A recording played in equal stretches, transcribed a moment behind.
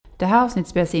Det här avsnittet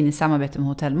spelas in i samarbete med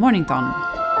Hotell Mornington.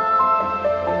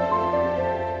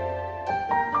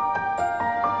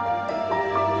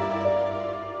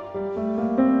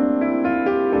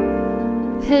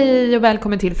 Hej och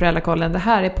välkommen till Föräldrakollen. Det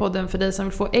här är podden för dig som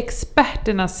vill få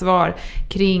experternas svar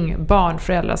kring barn,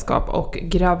 föräldraskap och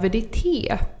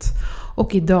graviditet.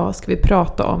 Och idag ska vi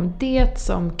prata om det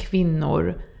som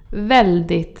kvinnor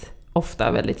väldigt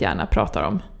ofta, väldigt gärna pratar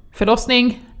om.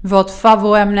 Förlossning. Vårt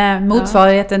favoritämne,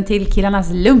 motsvarigheten till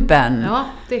killarnas lumpen. Ja,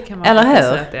 det kan man eller hur?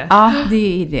 säga att det är. Ja,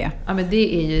 det är det. Ja, men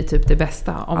det är ju typ det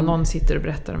bästa. Om någon sitter och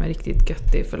berättar om en riktigt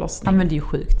göttig förlossning. Ja, men det är ju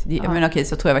sjukt. Men okej,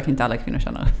 så tror jag verkligen inte alla kvinnor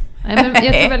känner. Nej, men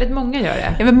jag tror väldigt många gör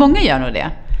det. Ja, men många gör nog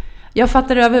det. Jag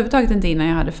fattade det överhuvudtaget inte innan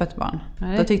jag hade fött barn.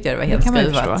 Nej, då tyckte jag det var helt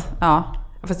skruvat. Ja.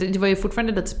 Fast det var ju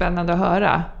fortfarande lite spännande att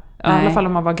höra. I alla fall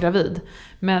om man var gravid.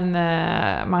 Men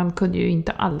man kunde ju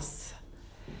inte alls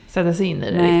sätta sig in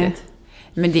i det riktigt.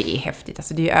 Men det är häftigt.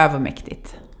 Alltså det är ju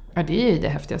övermäktigt. Ja, det är ju det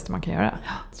häftigaste man kan göra.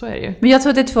 Så är det ju. Men jag tror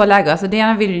att det är två läger. Alltså det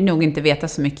ena vill ju nog inte veta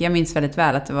så mycket. Jag minns väldigt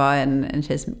väl att det var en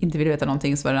tjej som inte ville veta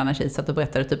någonting. Så var det en annan tjej som satt och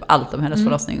berättade typ allt om hennes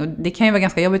förlossning. Och det kan ju vara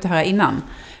ganska jobbigt att höra innan.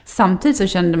 Samtidigt så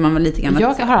kände man väl lite grann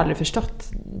Jag har aldrig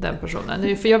förstått den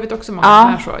personen. För jag vet också många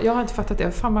som är så. Jag har inte fattat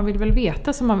det. Fan, man vill väl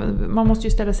veta. Så man måste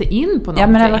ju ställa sig in på någonting. Ja,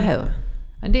 men eller hur?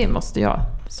 Men det måste jag.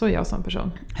 Så är jag som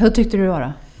person. Hur tyckte du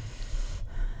då?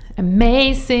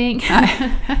 Amazing.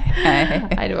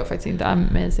 Nej, det var faktiskt inte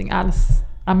amazing alls.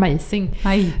 Amazing.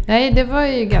 Nej, det var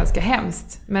ju ganska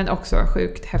hemskt. Men också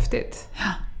sjukt häftigt.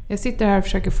 Jag sitter här och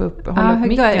försöker hålla upp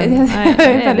micken.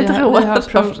 Vi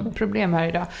har problem här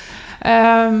idag.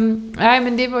 Nej,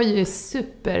 men det var ju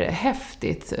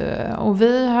superhäftigt. Och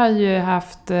vi har ju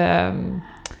haft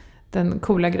den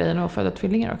coola grejen att föda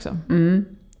tvillingar också. Mm.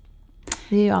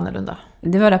 Det är ju annorlunda.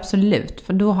 Det var det absolut.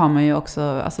 För då har man ju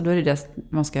också, alltså då är det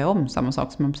man ska göra om samma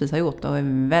sak som man precis har gjort. Och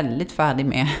är väldigt färdig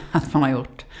med att man har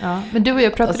gjort. Ja, men du och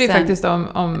jag pratade ju faktiskt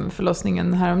om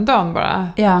förlossningen häromdagen bara.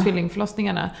 Ja.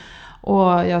 Tvillingförlossningarna. Och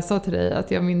jag sa till dig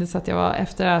att jag minns att jag var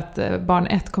efter att barn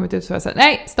 1 kommit ut så jag sa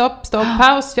nej, stopp,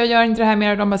 paus, jag gör inte det här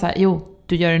mer. Och de bara så här, jo,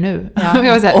 du gör det nu. Ja. Och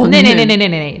jag var så här,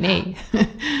 nej.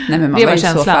 Nej, men man var ju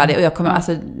så färdig. Och jag kommer,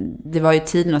 alltså, det var ju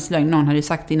tidernas lögn. Någon hade ju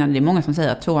sagt innan, det är många som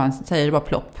säger att tvåan säger det bara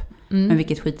plopp. Men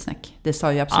vilket skitsnack. Det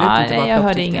sa ju absolut inte bara plopp. Jag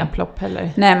hörde inga plopp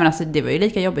heller. Nej, men alltså det var ju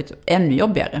lika jobbigt, ännu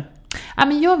jobbigare. Ja,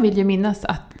 men jag vill ju minnas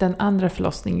att den andra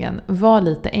förlossningen var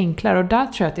lite enklare. Och där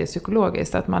tror jag att det är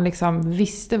psykologiskt. Att man liksom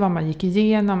visste vad man gick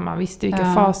igenom. Man visste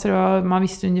vilka faser det var. Man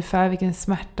visste ungefär vilken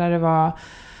smärta det var.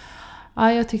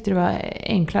 Ja, jag tyckte det var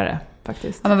enklare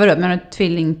faktiskt. Ja, men vadå? Menar du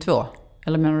tvilling 2?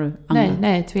 Eller menar du andra?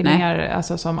 Nej, tvillingar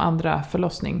alltså som andra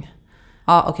förlossning.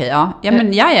 Ja, okej, ja. Ja,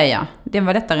 men ja. Det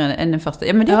var lättare än den första.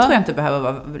 Ja, men det tror jag inte behöver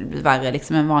vara värre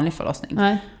liksom en vanlig förlossning.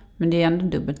 Nej. Men det är ändå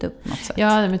dubbelt upp på något sätt.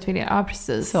 Ja, med tvillingar. Ja,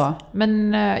 precis. Så.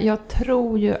 Men jag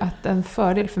tror ju att en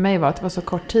fördel för mig var att det var så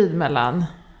kort tid mellan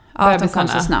att de kom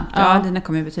så snabbt. Ja, den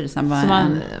kom ju betydligt snabbare.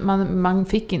 Så man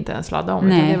fick inte ens ladda om.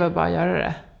 Det var bara att göra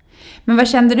det. Men vad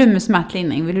kände du med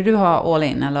smärtlindring? Ville du ha all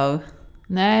in eller?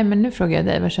 Nej, men nu frågar jag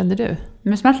dig. Vad kände du?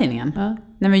 Med smärtlindringen? Ja.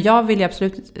 Nej, men jag ville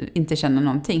absolut inte känna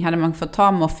någonting. Hade man fått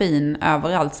ta morfin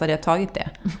överallt så hade jag tagit det.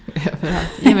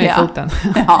 Överallt. Ge mig foten.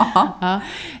 Ja.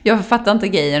 Jag fattar inte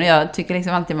grejen. Jag tycker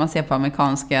liksom alltid man ser på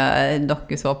amerikanska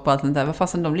dokusåpor och allt sånt där.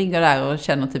 Fastän de ligger där och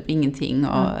känner typ ingenting.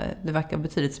 Och det verkar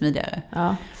betydligt smidigare.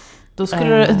 Ja.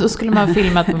 Då skulle man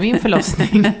filmat på min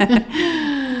förlossning.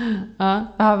 Ja,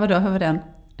 vadå? Hur var den?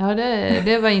 Ja,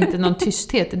 det var inte någon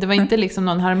tysthet. Det var inte liksom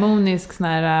någon harmonisk sån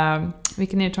här,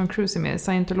 vilken är Tom Cruise med?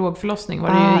 Scientologförlossning var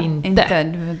det ju inte.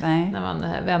 Nej. När man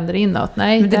vänder inåt.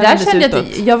 Nej, men det där kände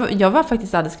jag att jag var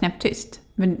faktiskt alldeles knäpptyst.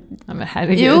 Men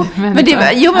herregud.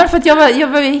 Jo, men för att jag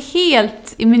var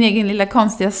helt i min egen lilla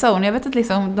konstiga zone. Jag vet att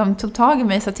liksom, de tog tag i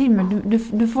mig och sa till mig,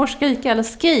 du får skrika eller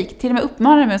skrik. Till och med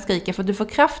uppmanade mig att skrika för att du får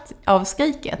kraft av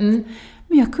skriket.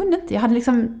 Men jag kunde inte.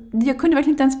 Jag kunde verkligen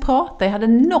inte ens prata. Jag hade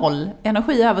 0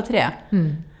 energi över till det.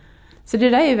 Så det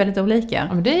där är ju väldigt olika.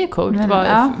 Ja, men det är ju coolt att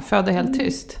bara föda helt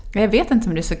tyst. Jag vet inte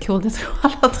om det är så coolt. Jag tror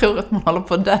alla tror att man håller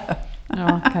på att dö.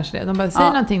 Ja, kanske det. De bara, säg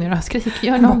någonting nu då. Skrik,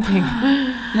 gör någonting.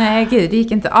 Nej, gud, det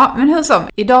gick inte. Ja, men hur som.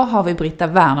 Idag har vi Britta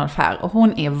Wernolf här. Och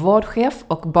hon är vårdchef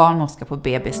och barnmorska på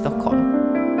BB Stockholm.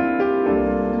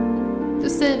 Då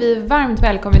säger vi varmt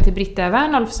välkommen till Britta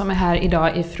Wernolf som är här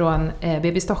idag ifrån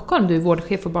BB Stockholm. Du är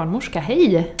vårdchef och barnmorska.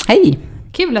 Hej! Hej!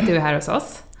 Kul att du är här hos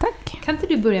oss. Tack! Kan inte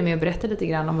du börja med att berätta lite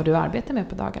grann om vad du arbetar med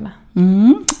på dagarna?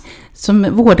 Som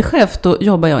vårdchef då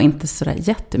jobbar jag inte så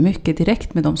jättemycket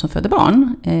direkt med de som föder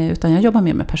barn. Utan jag jobbar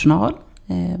mer med personal.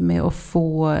 Med att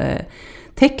få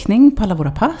täckning på alla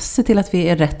våra pass, se till att vi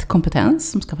är rätt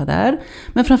kompetens som ska vara där.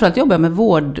 Men framförallt jobbar jag med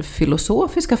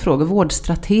vårdfilosofiska frågor,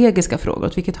 vårdstrategiska frågor.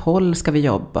 Åt vilket håll ska vi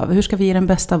jobba? Hur ska vi ge den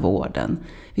bästa vården?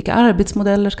 Vilka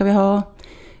arbetsmodeller ska vi ha?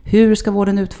 Hur ska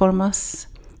vården utformas?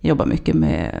 Jag jobbar mycket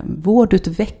med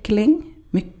vårdutveckling,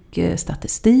 mycket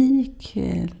statistik,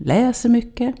 läser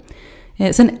mycket.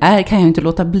 Sen kan jag inte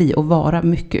låta bli att vara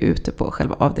mycket ute på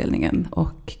själva avdelningen.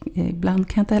 Och ibland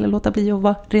kan jag inte heller låta bli att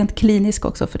vara rent klinisk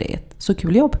också, för det är ett så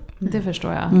kul jobb. Det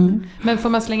förstår jag. Men får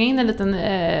man slänga in en liten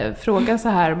fråga så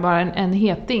här, bara en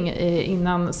heting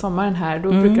innan sommaren här.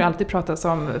 Då brukar det alltid pratas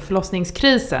om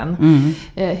förlossningskrisen.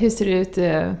 Hur ser det ut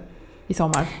i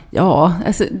sommar? Ja,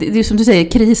 alltså, det är som du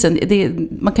säger, krisen,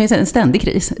 man kan ju säga en ständig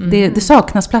kris. Det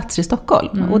saknas platser i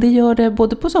Stockholm och det gör det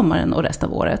både på sommaren och resten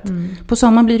av året. På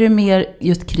sommaren blir det mer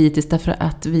just kritiskt därför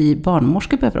att vi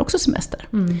barnmorskor behöver också semester.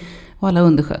 Och alla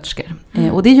undersköterskor.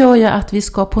 Och det gör ju att vi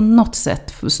ska på något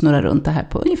sätt snurra runt det här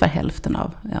på ungefär hälften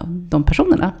av de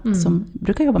personerna som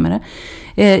brukar jobba med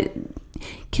det.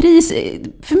 Kris,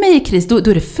 för mig är kris, då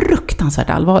är det fruktansvärt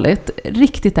allvarligt.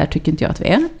 Riktigt där tycker inte jag att vi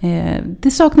är.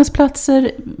 Det saknas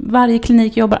platser, varje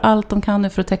klinik jobbar allt de kan nu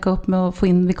för att täcka upp med att få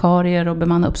in vikarier och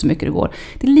bemanna upp så mycket det går.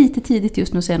 Det är lite tidigt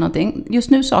just nu att säga någonting. Just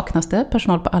nu saknas det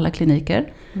personal på alla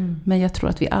kliniker. Men jag tror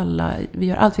att vi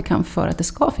gör allt vi kan för att det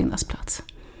ska finnas plats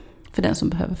för den som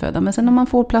behöver föda. Men sen om man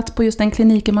får plats på just den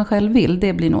kliniken man själv vill,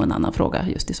 det blir nog en annan fråga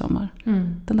just i sommar.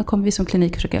 Då kommer vi som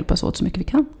klinik försöka hjälpas åt så mycket vi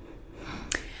kan.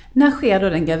 När sker då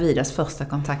den gravidas första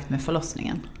kontakt med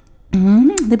förlossningen?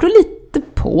 Det beror lite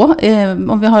på.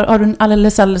 Om vi har en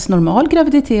alldeles normal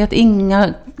graviditet,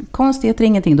 inga konstigheter,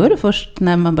 ingenting, då är det först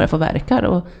när man börjar få verkar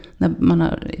och när man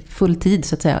har full tid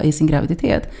så att säga i sin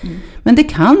graviditet. Men det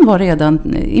kan vara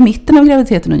redan i mitten av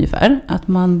graviditeten ungefär att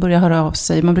man börjar höra av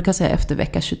sig. Man brukar säga efter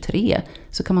vecka 23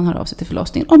 så kan man höra av sig till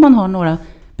förlossningen om man har några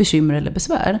bekymmer eller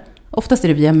besvär. Oftast är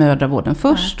det via mödravården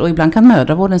först och ibland kan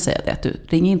mödravården säga det, att du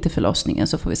ringer in till förlossningen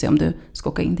så får vi se om du ska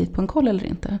åka in dit på en koll eller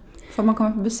inte. Får man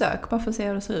komma på besök bara för att se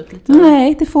hur det ser ut lite?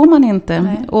 Nej, det får man inte.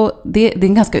 Nej. Och det är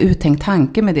en ganska uttänkt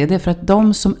tanke med det. Det är för att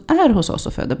de som är hos oss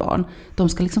och föder barn, de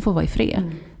ska liksom få vara i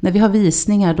fred. När vi har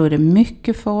visningar då är det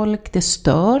mycket folk, det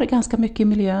stör ganska mycket i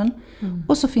miljön.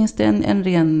 Och så finns det en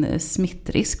ren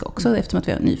smittrisk också eftersom att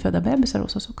vi har nyfödda bebisar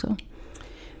hos oss också.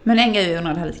 Men en grej jag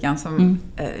undrade här lite grann som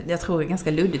jag tror är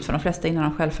ganska luddigt för de flesta innan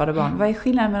de själv föder barn. Vad är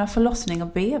skillnaden mellan förlossning och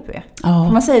BB?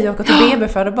 För man säger ju att åka till BB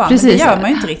föder barn, precis. Men det gör man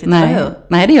ju inte riktigt, eller hur?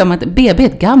 Nej, det gör man inte. BB är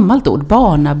ett gammalt ord.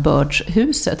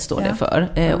 Barnabördshuset står det för.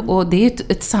 Och det är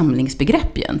ett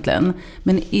samlingsbegrepp egentligen.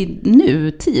 Men i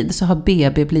nutid så har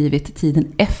BB blivit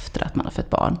tiden efter att man har fött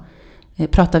barn.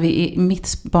 Pratar vi i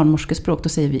mitt barnmorskespråk då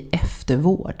säger vi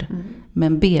eftervård.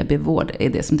 Men BB-vård är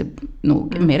det som det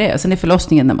nog mer är. Sen är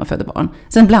förlossningen när man föder barn.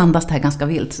 Sen blandas det här ganska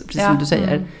vilt, precis som du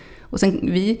säger. Och sen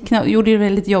vi gjorde det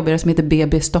lite jobbigare som heter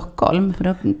BB Stockholm.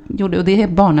 Och det är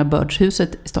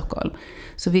barnabördshuset i Stockholm.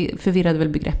 Så vi förvirrade väl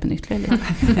begreppen ytterligare lite.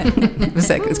 För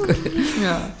säkerhets skull.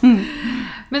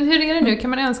 Men hur är det nu? Kan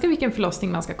man önska vilken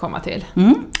förlossning man ska komma till?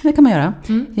 Det kan man göra.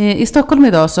 I Stockholm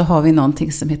idag så har vi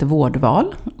någonting som heter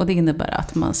vårdval. Och det innebär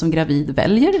att man som gravid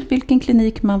väljer vilken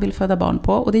klinik man vill föda barn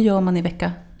på. Och det gör man i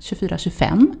vecka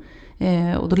 24-25.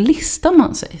 Och då listar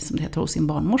man sig, som det heter, hos sin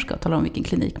barnmorska och talar om vilken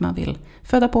klinik man vill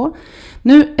föda på.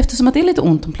 Nu, eftersom att det är lite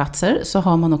ont om platser så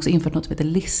har man också infört något som heter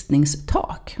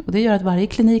listningstak. Och det gör att varje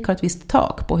klinik har ett visst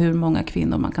tak på hur många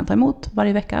kvinnor man kan ta emot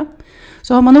varje vecka.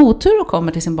 Så har man otur och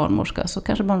kommer till sin barnmorska så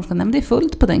kanske barnmorskan nämner det är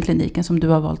fullt på den kliniken som du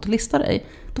har valt att lista dig.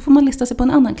 Då får man lista sig på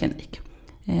en annan klinik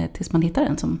tills man hittar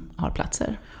en som har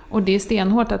platser. Och det är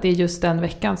stenhårt att det är just den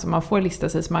veckan som man får lista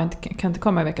sig, så man kan inte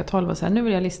komma i vecka 12 och säga nu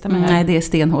vill jag lista mig här. Nej, det är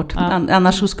stenhårt.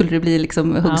 Annars så skulle det bli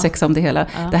liksom huggsexa om det hela.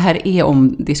 Det här är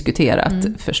omdiskuterat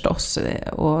förstås.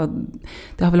 Och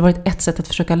det har väl varit ett sätt att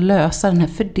försöka lösa den här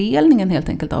fördelningen helt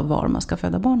enkelt av var man ska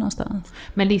föda barn någonstans.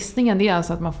 Men listningen, det är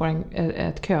alltså att man får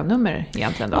ett könummer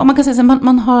egentligen då? Ja, man kan säga att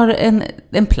man har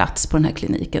en plats på den här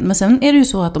kliniken. Men sen är det ju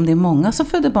så att om det är många som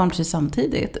föder barn precis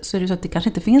samtidigt så är det så att det kanske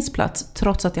inte finns plats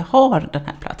trots att jag har den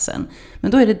här platsen.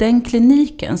 Men då är det den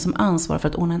kliniken som ansvarar för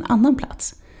att ordna en annan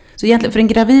plats. Så egentligen för en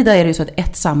gravida är det ju så att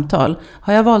ett samtal.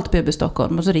 Har jag valt BB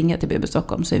Stockholm och så ringer jag till BB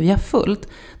Stockholm så är vi fullt.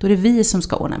 Då är det vi som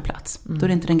ska ordna en plats. Då är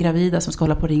det inte den gravida som ska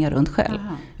hålla på och ringa runt själv.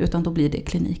 Utan då blir det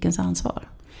klinikens ansvar.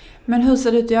 Men hur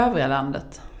ser det ut i övriga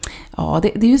landet? Ja,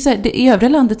 det är ju så här, i övriga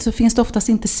landet så finns det oftast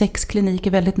inte 6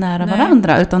 kliniker väldigt nära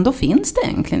varandra, utan då finns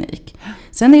det en klinik.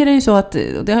 Sen är det ju så att,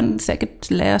 och det har ni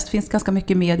säkert läst, finns ganska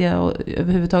mycket media och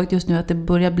överhuvudtaget just nu att det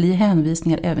börjar bli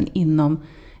hänvisningar även inom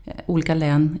olika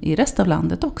län i resten av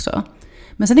landet också.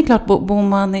 Men sen är det klart, bor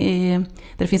man där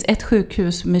det finns ett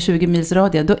sjukhus med 20 mils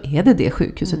radie, då är det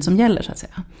sjukhuset som gäller så att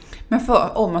säga. Men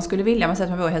om man skulle vilja, man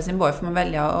säger att man bor i Helsingborg, får man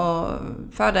välja att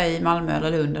föda i Malmö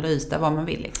eller Lund eller Ystad, vad man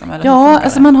vill liksom? Eller ja,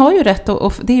 alltså man har ju rätt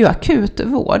och det är ju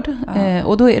akutvård.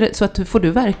 Och då är det så att får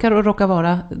du verkar och råkar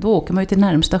vara, då åker man ju till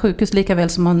närmsta sjukhus, lika väl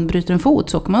som man bryter en fot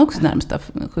så åker man också till närmsta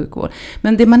sjukvård.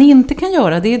 Men det man inte kan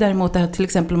göra, det är däremot att till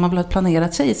exempel om man vill ha ett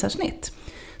planerat kejsarsnitt,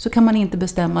 så kan man inte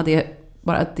bestämma det,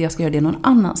 bara att jag ska göra det någon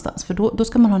annanstans, för då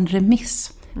ska man ha en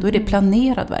remiss. Då är det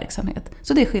planerad verksamhet.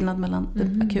 Så det är skillnad mellan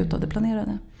det akuta och det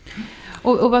planerade.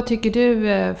 Och vad tycker du,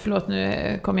 förlåt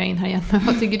nu kommer jag in här igen, men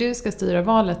vad tycker du ska styra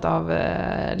valet av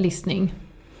listning?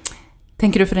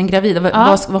 Tänker du för den gravida,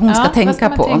 vad hon ska tänka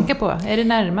på? Vad ska man tänka på? Är det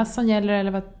närmast som gäller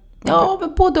eller vad? Ja,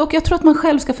 både och. Jag tror att man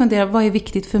själv ska fundera, vad är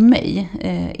viktigt för mig?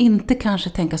 Inte kanske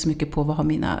tänka så mycket på vad har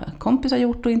mina kompisar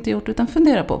gjort och inte gjort, utan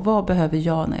fundera på vad behöver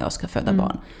jag när jag ska föda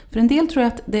barn. För en del tror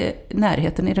jag att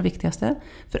närheten är det viktigaste.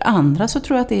 För andra så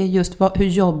tror jag att det är just hur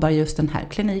jobbar just den här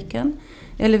kliniken?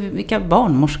 Eller vilka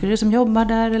barnmorskor är det som jobbar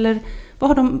där? Eller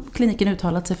vad har kliniken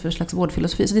uttalat sig för slags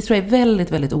vårdfilosofi? Så det tror jag är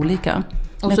väldigt, väldigt olika.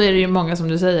 Och så är det ju många som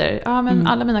du säger,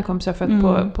 alla mina kompisar har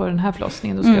fött på den här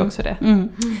förlossningen, då ska jag också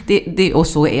det. Och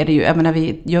så är det ju. Jag menar,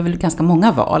 vi gör väl ganska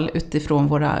många val utifrån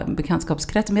våra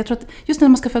bekantskapskretsar. Men jag tror att just när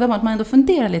man ska föda barn, att man ändå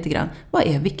funderar lite grann, vad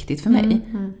är viktigt för mig?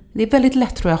 Det är väldigt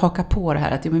lätt, tror jag, att haka på det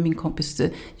här att min kompis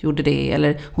gjorde det,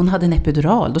 eller hon hade en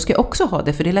epidural, då ska jag också ha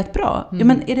det för det är lätt bra. Ja,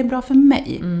 men är det bra för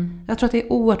mig? Jag tror att det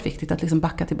är oerhört viktigt att liksom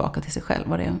backa tillbaka till sig själv,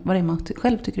 vad det är man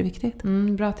själv tycker är viktigt.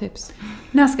 Bra tips.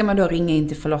 När ska man då ringa in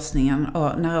till förlossningen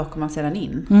och när åker man sedan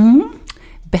in?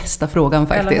 Bästa frågan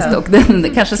faktiskt, och den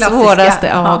kanske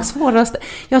svåraste.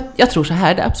 Jag tror så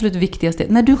här, det absolut viktigaste,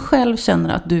 när du själv känner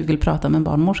att du vill prata med en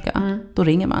barnmorska, då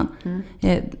ringer man.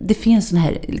 Det finns sån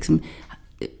här liksom,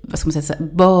 vad ska man säga,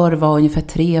 bör vara ungefär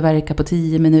 3 verkar på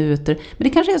 10 minuter. Men det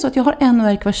kanske är så att jag har en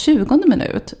verk var 20:e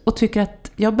minut och tycker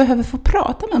att jag behöver få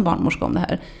prata med en barnmorska om det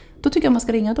här. Då tycker jag man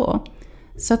ska ringa då.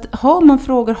 Så att har man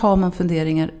frågor, har man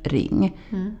funderingar, ring.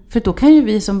 För då kan ju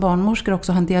vi som barnmorskor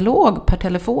också ha en dialog per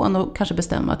telefon och kanske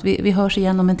bestämma att vi hörs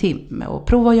igen om en timme och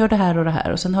prova att göra det här och det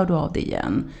här och sen hör du av det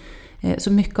igen.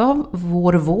 Så mycket av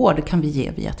vår vård kan vi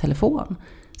ge via telefon.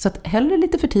 Så att hellre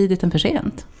lite för tidigt än för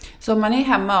sent. Så om man är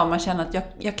hemma och man känner att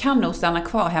jag kan nog stanna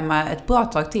kvar hemma ett bra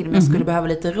tag till, men jag skulle behöva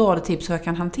lite råd och tips hur jag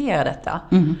kan hantera detta.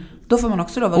 Då får man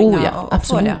också då ringa och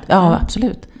få det. Ja,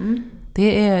 absolut.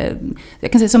 Det är,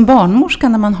 jag kan säga som barnmorska,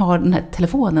 när man har den här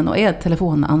telefonen och är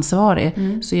telefonansvarig,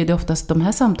 så är det oftast de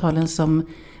här samtalen som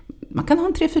man kan ha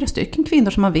 3-4 stycken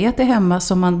kvinnor som man vet är hemma,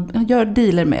 som man gör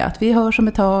dealer med, att vi hörs om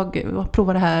ett tag och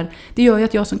provar det här. Det gör ju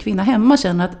att jag som kvinna hemma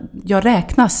känner att jag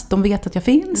räknas, de vet att jag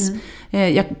finns.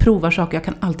 Jag provar saker, jag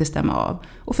kan alltid stämma av.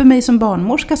 Och för mig som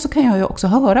barnmorska så kan jag ju också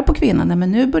höra på kvinnan,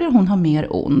 men nu börjar hon ha mer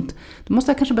ont. Då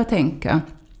måste jag kanske börja tänka,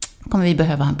 kommer vi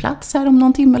behöva en plats här om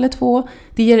någon timme eller 2?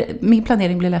 Min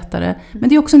planering blir lättare. Men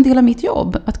det är också en del av mitt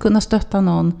jobb att kunna stötta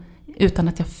någon utan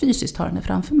att jag fysiskt har henne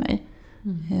framför mig.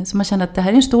 Så man känner att det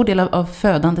här är en stor del av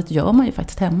födandet, gör man ju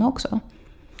faktiskt hemma också.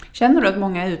 Känner du att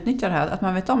många utnyttjar det här, att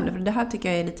man vet om det? För det här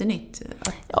tycker jag är lite nytt.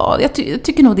 Ja, jag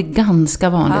tycker nog det är ganska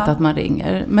vanligt att man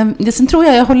ringer. Men sen tror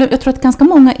jag tror att ganska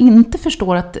många inte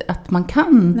förstår att man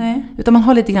kan. Nej. Utan man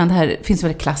har lite grann det här, finns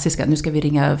väl klassiska, nu ska vi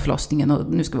ringa förlossningen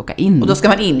och nu ska vi åka in. Och då ska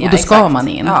man in, och då ska man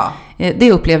in. Ja.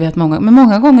 Det upplever jag att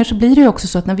många gånger så blir det ju också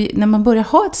så att när man börjar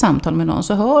ha ett samtal med någon,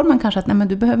 så hör man kanske att nej, men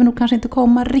du behöver nog kanske inte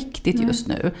komma riktigt just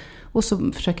nu. Och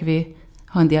så försöker vi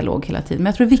ha en dialog hela tiden. Men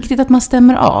jag tror det är viktigt att man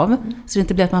stämmer av. Så det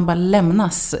inte blir att man bara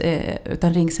lämnas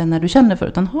utan ring sen när du känner för.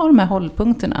 Utan ha de här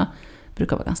hållpunkterna.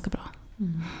 Brukar vara ganska bra.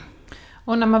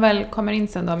 Och när man väl kommer in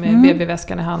sen då med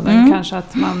BB-väskan i handen, kanske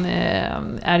att man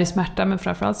är i smärta, men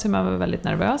framförallt så är man väldigt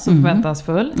nervös och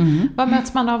förväntansfull. Vad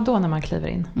möts man av då när man kliver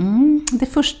in? Det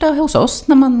första hos oss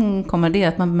när man kommer, det är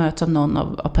att man möts av någon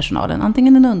av personalen.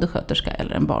 Antingen en undersköterska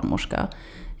eller en barnmorska.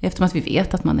 Eftersom att vi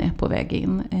vet att man är på väg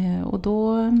in. Och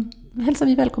då hälsar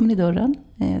vi välkommen i dörren.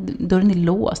 Dörren är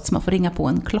låst så man får ringa på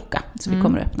en klocka så vi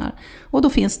kommer och öppnar. Och då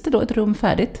finns det då ett rum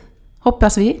färdigt,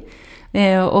 hoppas vi.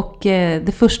 Och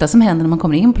det första som händer när man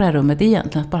kommer in på det här rummet är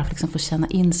egentligen att bara liksom få känna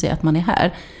in sig att man är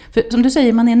här. För som du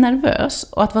säger, man är nervös.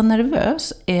 Och att vara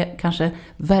nervös är kanske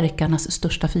värkarnas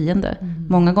största fiende.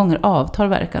 Många gånger avtar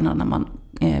värkarna när man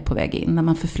är på väg in. När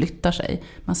man förflyttar sig.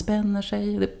 Man spänner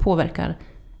sig.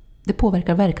 Det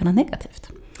påverkar värkarna negativt.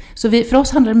 Så för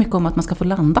oss handlar det mycket om att man ska få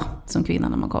landa som kvinna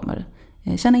när man kommer.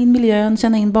 Känna in miljön,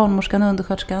 känna in barnmorskan och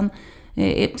undersköterskan.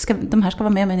 De här ska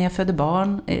vara med mig när jag föder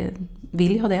barn.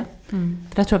 Vill jag det?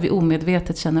 Det där tror jag vi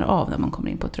omedvetet känner av när man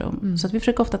kommer in på ett rum. Så att vi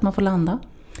försöker ofta att man får landa.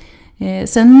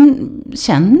 Sen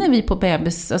känner vi på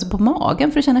bebis, alltså på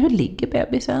magen, för att känna hur ligger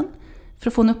bebisen. för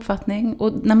att få en uppfattning.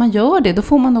 Och när man gör det, då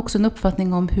får man också en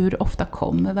uppfattning om hur ofta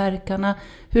kommer verkarna,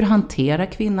 hur hanterar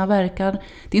kvinnan verkar.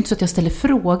 Det är inte så att jag ställer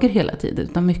frågor hela tiden,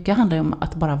 utan mycket handlar om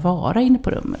att bara vara inne på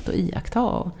rummet och iaktta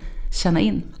och känna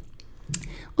in.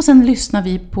 Och sen lyssnar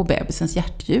vi på bebisens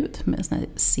hjärtljud med en sån här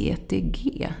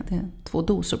CTG, det är 2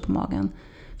 doser på magen,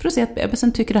 för att se att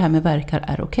bebisen tycker det här med verkar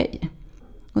är okej.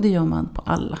 Och det gör man på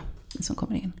alla som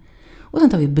kommer in. Och sen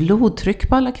tar vi blodtryck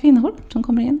på alla kvinnor som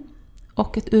kommer in.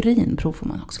 Och ett urinprov får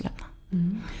man också lämna.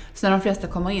 Mm. Så när de flesta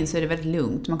kommer in så är det väldigt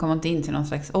lugnt. Man kommer inte in till någon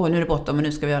slags, nu är det bråttom och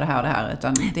nu ska vi göra det här och det här.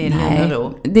 Utan det är lugn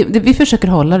och ro. Vi försöker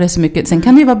hålla det så mycket. Sen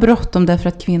kan det ju vara bråttom därför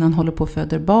att kvinnan håller på att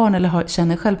föda barn. Eller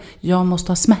känner själv, jag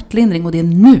måste ha smärtlindring och det är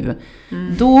nu.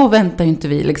 Mm. Då väntar ju inte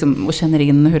vi liksom och känner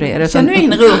in hur det är. Känner du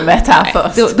in rummet här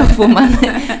först?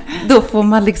 Då får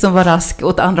man liksom vara rask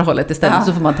åt andra hållet istället.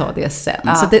 Så får man ta det sen.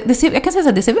 Ja. Så jag kan säga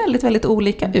att det ser väldigt, väldigt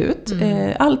olika ut.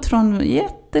 Allt från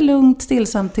jättelugnt,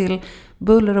 stillsamt till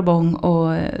buller och bång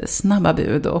och snabba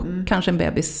bud och kanske en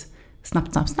bebis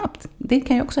snabbt. Det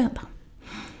kan ju också hända.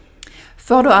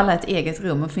 Får då alla ett eget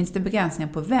rum och finns det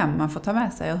begränsningar på vem man får ta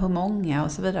med sig och hur många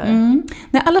och så vidare?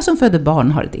 Nej, alla som föder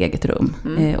barn har ett eget rum.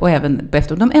 Och även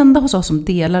efter. De enda hos oss som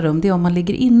delar rum, det är om man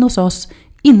ligger in hos oss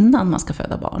innan man ska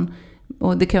föda barn.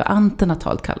 Och det kan ju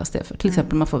antenatalt kallas det för. Till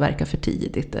exempel man får verka för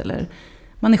tidigt eller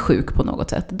man är sjuk på något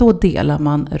sätt. Då delar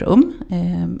man rum.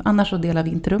 Annars så delar vi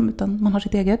inte rum utan man har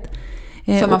sitt eget.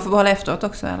 Så man får behålla efteråt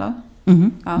också, eller?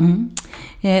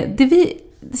 Det vi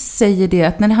säger det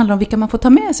att när det handlar om vilka man får ta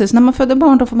med sig. Så när man föder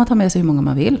barn då får man ta med sig hur många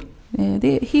man vill.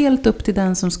 Det är helt upp till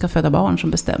den som ska föda barn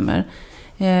som bestämmer.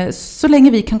 Så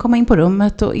länge vi kan komma in på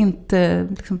rummet och inte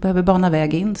liksom behöver bana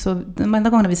väg in. Så de enda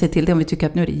gångerna vi säger till det om vi tycker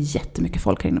att nu är det jättemycket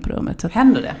folk här inne på rummet. Så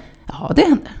händer det? Ja, det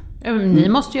händer. Ni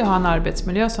måste ju ha en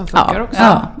arbetsmiljö som funkar också.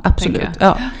 Ja, absolut.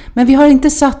 Ja. Men vi har inte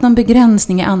satt någon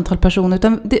begränsning i antal personer.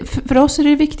 Utan för oss är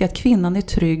det viktigt att kvinnan är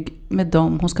trygg med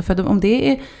dem hon ska föda. Om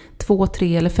det är 2,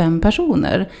 3 eller 5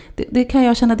 personer. Det kan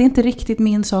jag känna, det är inte riktigt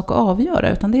min sak att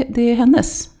avgöra. Utan det är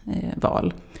hennes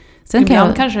val. Sen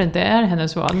ibland kanske det inte är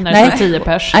hennes val när det är 10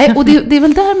 pers. Nej, och det är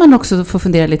väl där man också får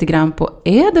fundera lite grann på,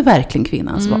 är det verkligen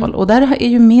kvinnans val? Och där är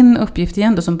ju min uppgift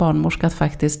igen då som barnmorska att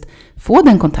faktiskt få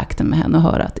den kontakten med henne och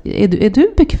höra att är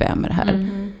du bekväm med det här?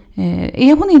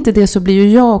 Är hon inte det så blir ju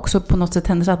jag också på något sätt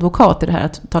hennes advokat i det här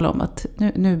att tala om att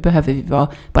nu behöver vi vara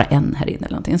bara en här inne eller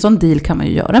någonting. En sån deal kan man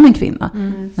ju göra med en kvinna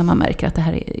när man märker att det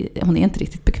här hon är inte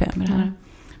riktigt bekväm med det här.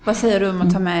 Vad säger du om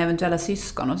att ta med eventuella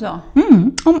syskon och så?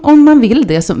 Om man vill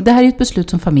det. Det här är ett beslut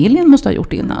som familjen måste ha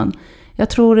gjort innan. Jag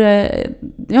tror,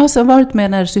 jag har varit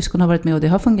med när syskon har varit med och det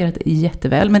har fungerat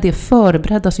jätteväl. Men det är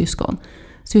förberedda syskon.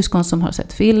 Syskon som har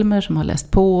sett filmer, som har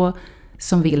läst på,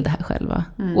 som vill det här själva.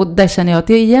 Och där känner jag att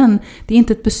det är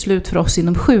inte ett beslut för oss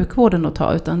inom sjukvården att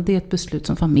ta. Utan det är ett beslut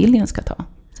som familjen ska ta.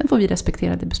 Sen får vi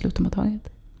respektera det beslut de har tagit.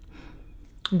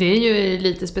 Det är ju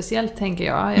lite speciellt tänker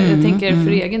jag. Jag tänker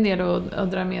för egen del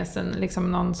att dra med sig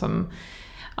liksom någon som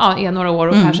är några år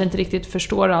och kanske inte riktigt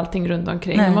förstår allting runt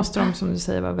omkring. Då måste de, som du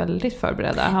säger, vara väldigt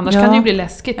förberedda. Annars kan det ju bli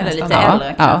läskigt eller nästan. Lite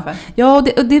äldre kanske. Ja, och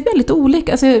det är väldigt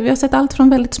olika. Alltså, vi har sett allt från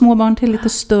väldigt små barn till lite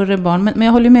större barn. Men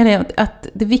jag håller med dig att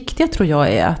det viktiga tror jag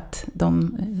är att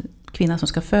de kvinnor som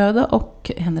ska föda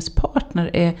och hennes partner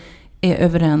är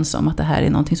överens om att det här är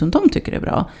någonting som de tycker är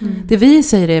bra. Det vi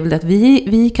säger är väl att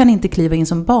vi kan inte kliva in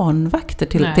som barnvakter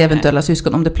till eventuella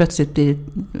syskon om det plötsligt blir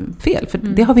fel. För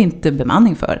det har vi inte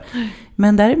bemanning för.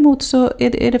 Men däremot så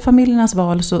är det familjernas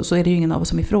val så är det ju ingen av oss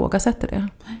som ifrågasätter det.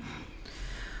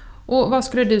 Och vad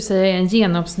skulle du säga är en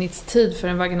genomsnittstid för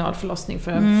en vaginal förlossning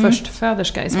för en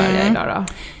förstföderska i Sverige idag då?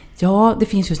 Ja, det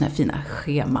finns ju såna här fina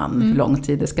scheman hur lång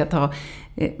tid det ska ta.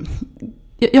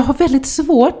 Jag har väldigt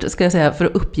svårt, ska jag säga, för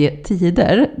att uppge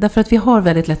tider. Därför att vi har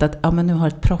väldigt lätt att men nu har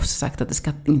ett proffs sagt att det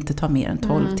ska inte ta mer än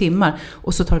 12 timmar.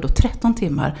 Och så tar det då 13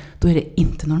 timmar. Då är det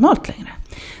inte normalt längre.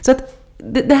 Så att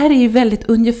det här är ju väldigt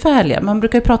ungefärliga. Man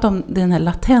brukar ju prata om den här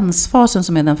latensfasen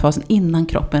som är den fasen innan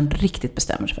kroppen riktigt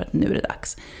bestämmer sig för att nu är det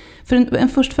dags. För en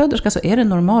förstföderska så är det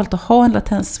normalt att ha en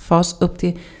latensfas upp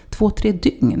till 2-3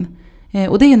 dygn.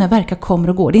 Och det är när verkar kommer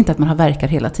och går. Det är inte att man har verkar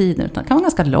hela tiden utan det kan vara en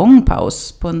ganska lång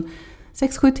paus på en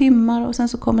 6-7 timmar och sen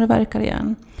så kommer det verkar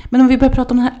igen. Men om vi börjar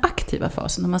prata om den här aktiva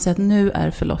fasen, om man säger att nu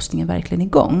är förlossningen verkligen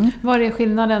igång. Vad är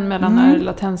skillnaden mellan när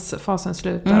latensfasen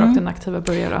slutar och den aktiva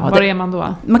börjar? Ja, var är man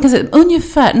då? Man kan säga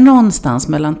ungefär någonstans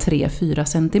mellan 3-4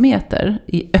 centimeter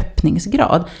i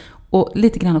öppningsgrad. Och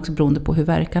lite grann också beroende på hur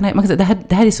verkarna är. Man kan säga,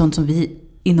 det här är sånt som vi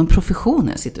inom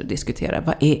professionen sitter och diskuterar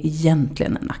vad är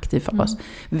egentligen en aktiv fas.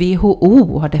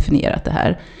 WHO har definierat det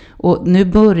här. Och nu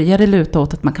börjar det luta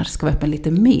åt att man kanske ska vara öppen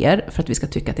lite mer för att vi ska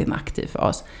tycka att det är en aktiv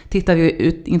fas. Tittar vi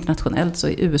ut internationellt så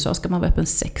i USA ska man vara öppen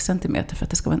 6 cm för att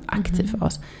det ska vara en aktiv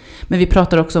fas. Men vi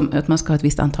pratar också om att man ska ha ett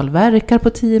visst antal verkar på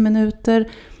 10 minuter.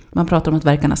 Man pratar om att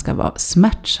verkarna ska vara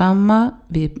smärtsamma.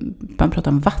 Man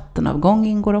pratar om vattenavgång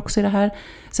ingår också i det här.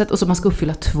 Och så man ska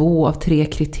uppfylla 2 av 3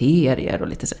 kriterier och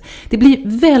lite så. Det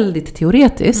blir väldigt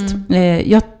teoretiskt.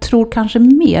 Jag tror kanske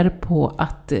mer på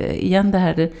att, igen det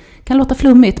här det kan låta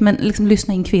flummigt, men liksom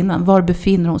lyssna in kvinnan. Var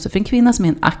befinner hon sig? För en kvinna som är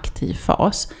i en aktiv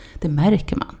fas, det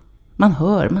märker man. Man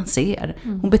hör, man ser.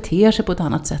 Hon beter sig på ett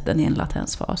annat sätt än i en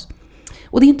latensfas.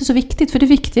 Och det är inte så viktigt, för det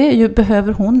viktiga är ju,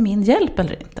 behöver hon min hjälp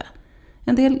eller inte?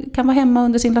 En del kan vara hemma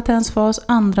under sin latensfas,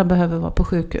 andra behöver vara på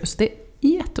sjukhus. Det är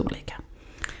jätteolika.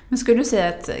 Men skulle du säga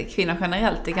att kvinnor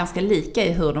generellt är ganska lika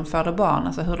i hur de föder barn?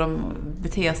 Alltså hur de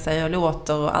beter sig och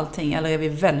låter och allting? Eller är vi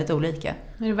väldigt olika?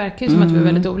 Det verkar ju som att vi är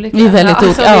väldigt olika. Vi är väldigt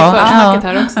olika,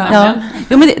 här också. Ja,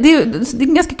 men det är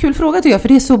en ganska kul fråga tycker jag. För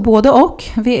det är så både och.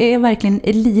 Vi är verkligen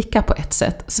lika på ett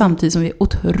sätt. Samtidigt som vi är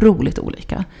otroligt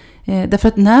olika. Därför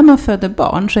att när man föder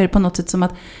barn så är det på något sätt som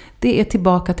att det är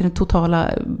tillbaka till den totala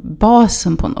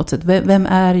basen på något sätt. Vem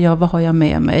är jag? Vad har jag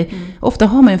med mig? Ofta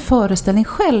har man en föreställning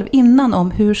själv innan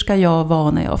om hur ska jag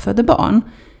vara när jag föder barn.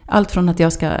 Allt från att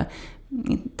jag ska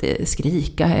inte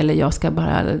skrika eller jag ska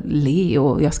bara le.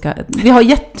 Och vi har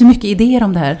jättemycket idéer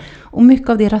om det här. Och mycket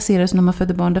av det raseras när man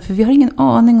föder barn. Därför vi har ingen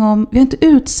aning om, vi har inte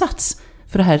utsatts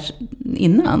för det här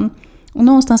innan. Och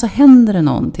någonstans så händer det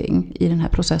någonting i den här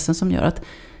processen som gör att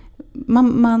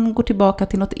man går tillbaka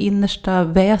till något innersta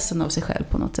väsen av sig själv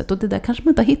på något sätt. Och det där kanske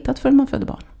man inte har hittat förrän man föder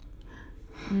barn.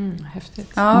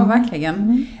 Häftigt. Ja,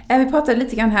 verkligen. Vi pratade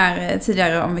lite grann här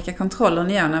tidigare om vilka kontroller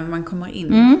ni gör när man kommer in.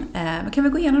 Men kan vi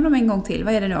gå igenom dem en gång till?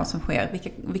 Vad är det nu som sker?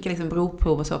 Vilka liksom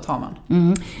blodprov och så tar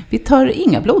man? Vi tar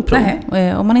inga blodprov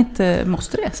om man inte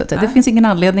måste det. Så att det finns ingen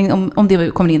anledning om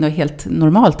det kommer in och är helt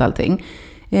normalt allting.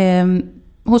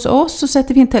 Hos oss så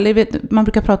sätter vi inte, man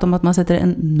brukar prata om att man sätter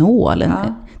en nål.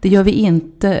 Det gör vi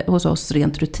inte hos oss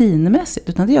rent rutinmässigt,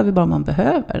 utan det gör vi bara om man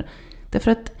behöver.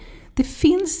 Därför att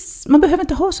man behöver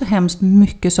inte ha så hemskt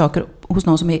mycket saker hos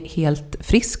någon som är helt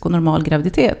frisk och normal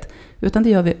graviditet. Utan det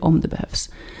gör vi om det behövs.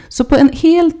 Så på en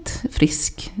helt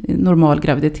frisk, normal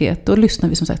graviditet, då lyssnar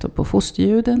vi som sagt på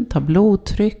fosterljuden, tar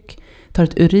blodtryck, tar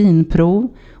ett urinprov.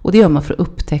 Och det gör man för att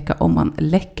upptäcka om man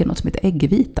läcker något som heter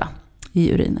äggvita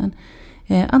i urinen.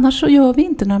 Annars så gör vi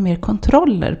inte några mer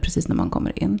kontroller precis när man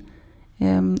kommer in.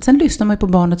 Sen lyssnar man på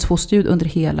barnets fosterljud under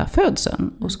hela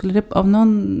födseln. Och skulle det av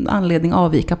någon anledning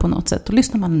avvika på något sätt, då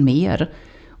lyssnar man mer.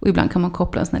 Och ibland kan man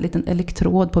koppla en sån här liten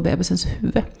elektrod på bebisens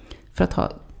huvud för att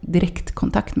ha direkt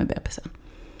kontakt med bebisen.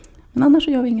 Men annars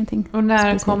så gör vi ingenting. Och när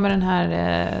speciellt kommer den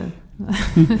här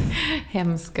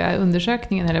hemska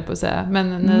undersökningen, eller på att säga. Men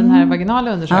den här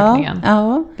vaginala undersökningen,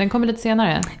 den kommer lite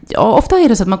senare. Ja, ofta är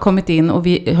det så att man kommit in och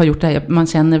vi har gjort det här, man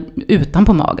känner utan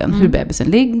på magen hur bebisen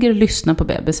ligger, lyssnar på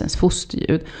bebisens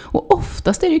fosterljud. Och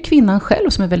oftast är det ju kvinnan själv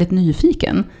som är väldigt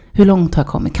nyfiken. Hur långt har jag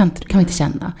kommit? Kan vi inte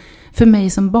känna? För mig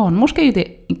som barnmorska är ju det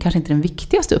kanske inte den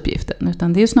viktigaste uppgiften,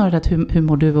 utan det är ju snarare att hur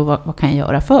mår du och vad kan jag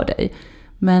göra för dig?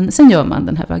 Men sen gör man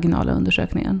den här vaginala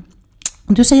undersökningen.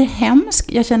 Du säger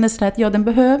hemsk, jag känner sådär att den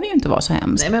behöver ju inte vara så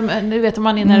hemsk. Nej, men du vet om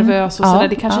man är nervös och sådär,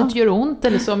 det kanske inte gör ont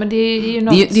eller så, men det är ju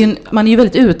något... Man är ju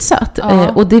väldigt utsatt.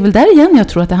 Och det är väl där igen jag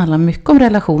tror att det handlar mycket om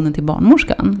relationen till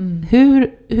barnmorskan.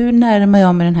 Hur närmar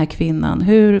jag med den här kvinnan?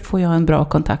 Hur får jag en bra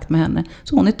kontakt med henne?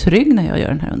 Så hon är trygg när jag gör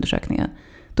den här undersökningen.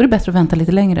 Då är det bättre att vänta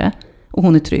lite längre. Och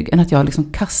hon är trygg, än att jag liksom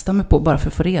kastar mig på bara för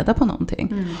att få reda på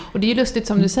någonting. Och det är ju lustigt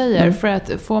som du säger, för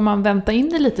att får man vänta in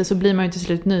det lite så blir man ju till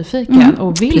slut nyfiken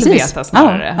och vill veta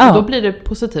snarare. Och då blir det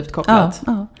positivt kopplat.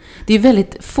 Det är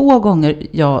väldigt få gånger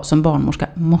jag som barnmorska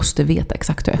måste veta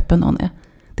exakt hur öppen någon är.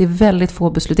 Det är väldigt få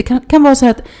beslut. Det kan vara så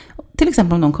att till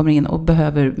exempel om någon kommer in och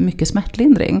behöver mycket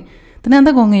smärtlindring. Den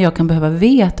enda gången jag kan behöva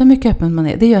veta hur mycket öppen man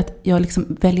är, det är ju att jag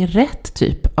liksom väljer rätt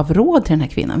typ av råd till den här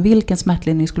kvinnan. Vilken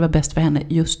smärtlindring skulle vara bäst för henne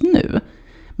just nu?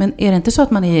 Men är det inte så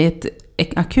att man är i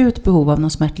ett akut behov av någon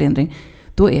smärtlindring,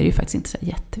 då är det ju faktiskt inte så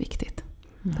jätteviktigt.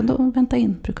 Så då vänta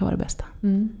in brukar vara det bästa.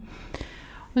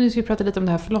 Och nu ska vi prata lite om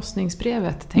det här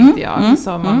förlossningsbrevet, tänkte jag,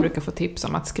 som man brukar få tips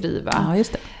om att skriva. Ja,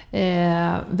 just det.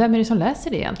 Vem är det som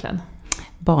läser det egentligen?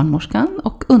 barnmorskan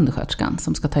och undersköterskan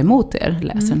som ska ta emot er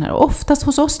läser den här. Och oftast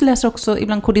hos oss läser också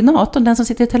ibland koordinatorn, den som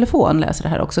sitter i telefon läser det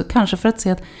här också. Kanske för att se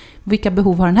att vilka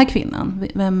behov har den här kvinnan?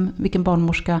 Vilken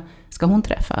barnmorska ska hon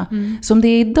träffa? Som det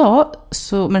är idag,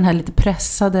 så med den här lite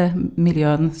pressade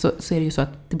miljön, så är det ju så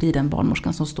att det blir den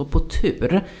barnmorskan som står på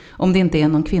tur. Om det inte är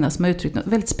någon kvinna som har uttryckt något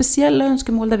väldigt speciella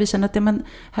önskemål där vi känner att men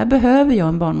här behöver jag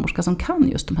en barnmorska som kan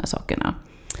just de här sakerna.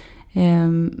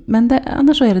 Men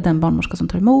annars så är det den barnmorska som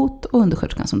tar emot och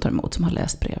undersköterskan som tar emot som har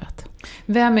läst brevet.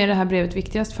 Vem är det här brevet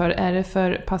viktigast för? Är det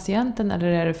för patienten eller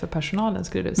är det för personalen,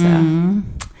 skulle du säga?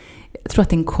 Jag tror att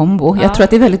det är en kombo. Ja. Jag tror att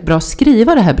det är väldigt bra att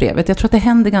skriva det här brevet. Jag tror att det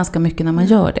händer ganska mycket när man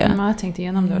gör det. Man har tänkt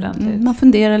igenom det ordentligt. Man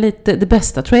funderar lite. Det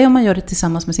bästa tror jag är om man gör det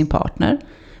tillsammans med sin partner.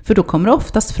 För då kommer det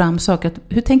oftast fram saker att,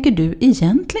 hur tänker du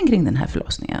egentligen kring den här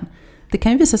förlossningen? Det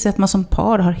kan ju visa sig att man som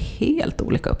par har helt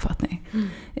olika uppfattning.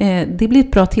 Det blir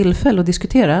ett bra tillfälle att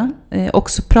diskutera.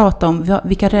 Också prata om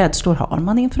vilka rädslor har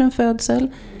man inför en födsel.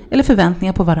 Eller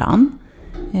förväntningar på varann.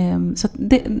 Så att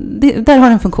där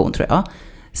har en funktion, tror jag.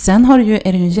 Sen är det ju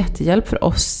en jättehjälp för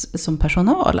oss som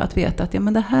personal att veta att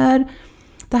men det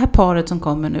här paret som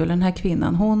kommer nu, eller den här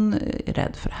kvinnan, hon är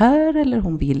rädd för det här, eller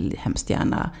hon vill hemskt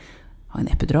gärna ha en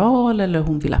epidural, eller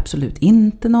hon vill absolut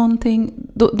inte någonting.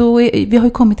 Vi har ju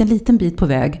kommit en liten bit på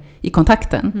väg i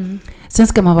kontakten. Sen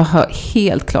ska man vara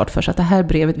helt klart för sig att det här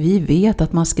brevet, vi vet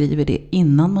att man skriver det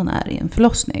innan man är i en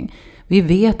förlossning. Vi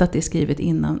vet att det är skrivet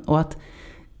innan, och att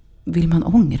vill man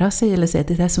ångra sig eller säga att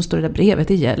det där som står i det där brevet,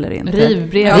 det gäller inte.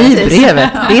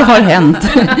 Rivbrevet, det har hänt.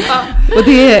 Och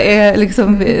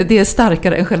det är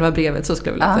starkare än själva brevet, så skulle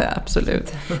jag vilja säga,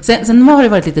 absolut. Sen har det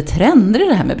varit lite trender i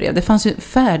det här med brev. Det fanns ju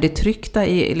färdigtryckta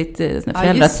i lite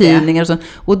föräldratidningar och så.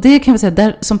 Och det kan vi säga,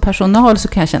 där som personal så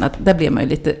kan jag känna att där blir man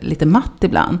ju lite matt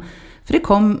ibland. För det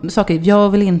kom saker, jag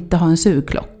vill inte ha en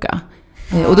sugklocka.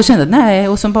 Och då kände jag, nej,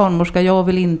 och som barnmorska, jag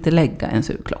vill inte lägga en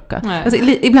sugklocka. Alltså,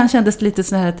 ibland kändes det lite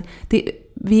så här att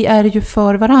vi är ju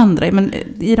för varandra. Men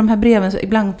i de här breven så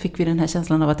ibland fick vi den här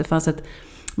känslan av att det fanns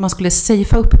man skulle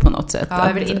safea upp på något sätt. Ja,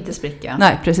 jag vill inte spricka.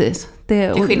 Nej, precis. Det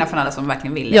är skillnad från alla som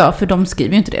verkligen vill. Ja, för de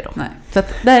skriver ju inte det då. Nej. Så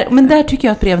att men där tycker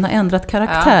jag att breven har ändrat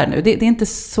karaktär nu. Det är inte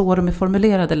så de är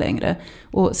formulerade längre.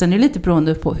 Och sen är det lite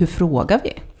beroende på hur frågar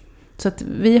vi. Så att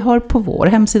vi har på vår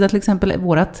hemsida till exempel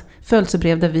vårat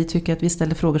födelsebrev där vi tycker att vi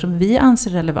ställer frågor som vi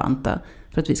anser relevanta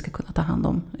för att vi ska kunna ta hand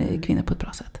om kvinnor på ett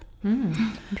bra sätt.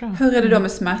 Bra. Hur är det då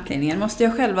med smärtlindringen? Måste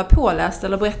jag själv vara påläst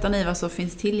eller berättar ni vad som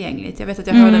finns tillgängligt? Jag vet att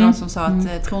jag hörde någon som sa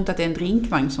att tro inte att det är en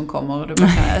drinkvagn som kommer,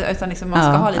 utan liksom man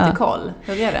ska ha lite koll.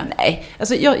 Hur är det? Nej,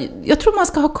 alltså jag tror man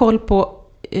ska ha koll på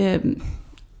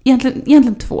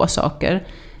egentligen två saker.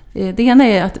 Det ena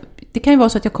är att det kan ju vara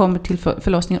så att jag kommer till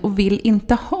förlossningen och vill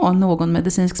inte ha någon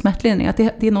medicinsk smärtlindring. Att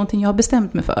det är någonting jag har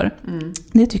bestämt mig för.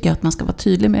 Det tycker jag att man ska vara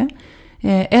tydlig med.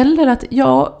 Eller att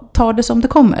jag tar det som det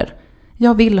kommer.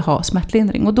 Jag vill ha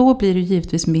smärtlindring. Och då blir det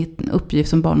givetvis min uppgift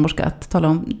som barnmorska att tala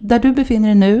om, där du befinner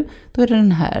dig nu, då är det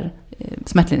den här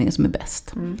smärtlindringen som är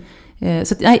bäst.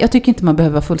 Så att, nej, jag tycker inte man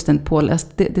behöver vara fullständigt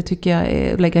påläst. Det tycker jag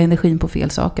är att lägga energin på fel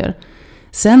saker.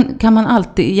 Sen kan man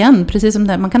alltid igen, precis som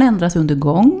där, man kan ändra sig under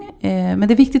gång. Men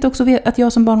det är viktigt också att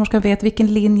jag som barnmorska vet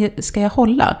vilken linje ska jag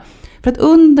hålla. För att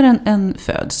under en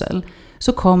födsel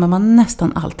så kommer man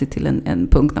nästan alltid till en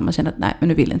punkt när man känner att nej, men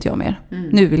nu vill inte jag mer.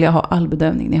 Nu vill jag ha all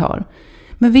bedövning ni har.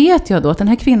 Men vet jag då att den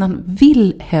här kvinnan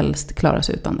vill helst klara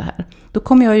sig utan det här, då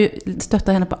kommer jag ju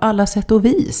stötta henne på alla sätt och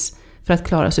vis för att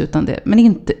klara sig utan det. Men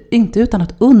inte utan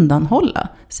att undanhålla.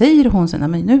 Säger hon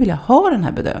sen, men nu vill jag ha den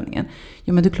här bedövningen.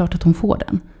 Ja, men det är klart att hon får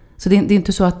den. Så det är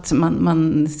inte så att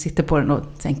man sitter på den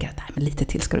och tänker att nej, men lite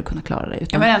till ska du kunna klara det. Utan...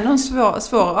 Ja, men ändå en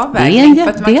svår avvägning. För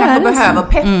att man kanske behöver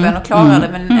peppen och klara det,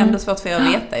 men ändå svårt för er att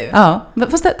veta ju. Ja,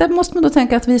 fast där måste man då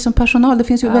tänka att vi som personal, det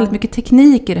finns ju väldigt mycket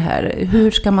teknik i det här.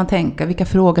 Hur ska man tänka? Vilka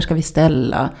frågor ska vi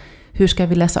ställa? Hur ska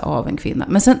vi läsa av en kvinna?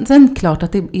 Men sen klart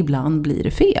att det ibland blir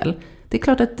fel. Det är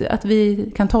klart att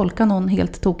vi kan tolka någon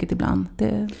helt tokigt ibland.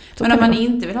 Men om man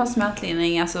inte vill ha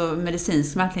smärtlindring, alltså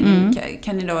medicinsk smärtlindring,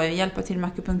 kan ni då hjälpa till med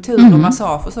akupunktur och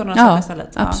massage och sådana saker istället?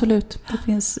 Ja, absolut. Det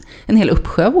finns en hel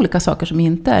uppsjö av olika saker som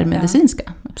inte är medicinska.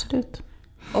 Ja. Absolut.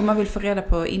 Om man vill få reda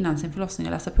på innan sin förlossning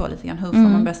och läsa på lite grann, hur får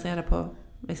man bäst reda på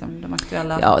liksom, de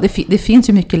aktuella... Ja, det finns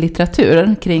ju mycket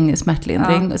litteratur kring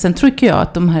smärtlindring. Ja. Sen tror jag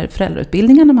att de här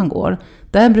föräldrautbildningarna man går,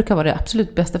 där brukar vara det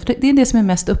absolut bästa. För det är det som är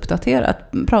mest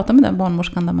uppdaterat. Prata med den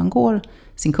barnmorskan där man går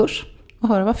sin kurs. Och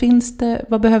höra vad finns det,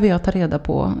 vad behöver jag ta reda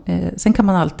på. Sen kan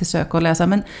man alltid söka och läsa.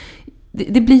 Men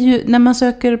det blir ju, när man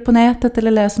söker på nätet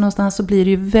eller läser någonstans, så blir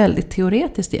det ju väldigt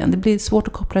teoretiskt igen. Det blir svårt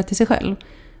att koppla det till sig själv.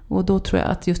 Och då tror jag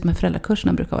att just med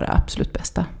föräldrakurserna brukar vara det absolut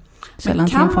bästa. sällan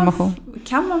till information.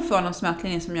 Kan man få någon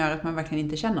smärtlindring som gör att man verkligen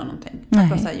inte känner någonting?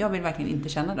 Nej. Att jag vill verkligen inte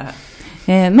känna det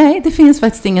här. Nej, det finns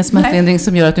faktiskt ingen smärtlindring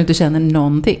som gör att du inte känner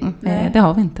någonting. Det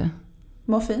har vi inte.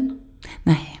 Morfin?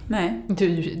 Nej.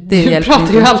 Du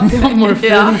pratar ju alltid om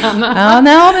morfin, Anna.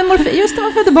 Men morfin, just när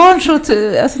man föder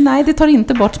barn så nej, det tar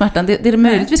inte bort smärtan. Det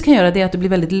möjligtvis kan göra det är att du blir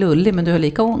väldigt lullig, men du har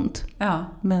lika ont. Ja.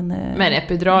 Men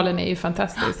epiduralen är ju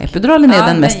fantastisk. Epiduralen är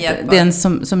den mest, den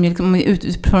som liksom,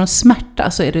 utifrån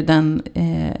smärta så är det den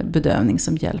bedövning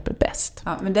som hjälper bäst.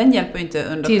 Ja, men den hjälper ju inte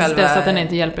under tills själva... dess att den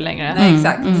inte hjälper längre. Nej,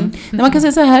 exakt. Man kan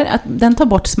säga så här, att den tar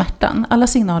bort smärtan, alla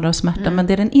signaler av smärta, men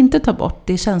det den inte tar bort,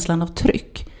 det är känslan av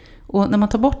tryck. Och när man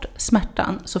tar bort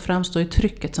smärtan så framstår ju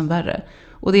trycket som värre.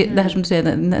 Och det här som du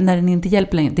säger, när den inte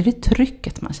hjälper längre, det är det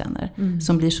trycket man känner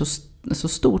som blir så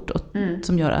stort och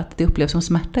som gör att det upplevs som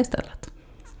smärta istället.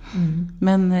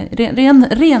 Men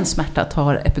ren smärta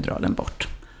tar epiduralen bort.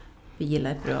 Vi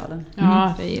gillar epiduralen.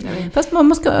 Ja, det gillar vi. Fast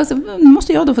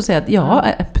måste jag då få säga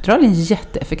att epiduralen är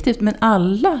jätteeffektivt, men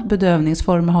alla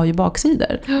bedövningsformer har ju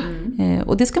baksidor.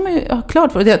 Och det ska man ju ha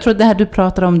klart för. Jag tror att det här du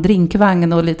pratar om,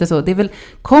 drinkvagn och lite så, det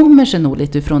kommer sig nog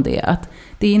lite ifrån det, att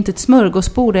det är inte ett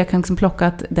smörgåsbord där jag kan liksom plocka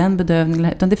att den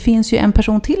bedövningen, utan det finns ju en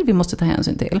person till vi måste ta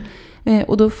hänsyn till.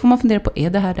 Och då får man fundera på, är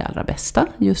det här det allra bästa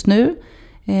just nu?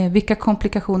 Vilka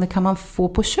komplikationer kan man få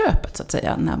på köpet så att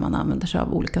säga när man använder sig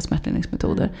av olika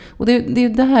smärtlindringsmetoder. Och det är ju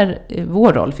där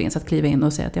vår roll finns, att kliva in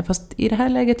och säga att fast i det här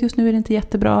läget just nu är det inte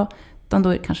jättebra, utan då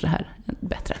är kanske det här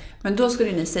bättre. Men då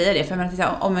skulle ni säga det, för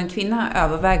om en kvinna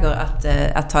överväger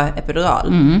att ta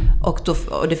epidural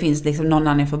och det finns liksom någon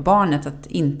anledning för barnet att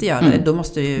inte göra det, då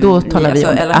måste ju då talar vi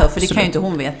om det, för det kan ju inte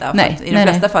hon veta. Nej, för I de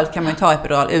flesta fall kan man ju ta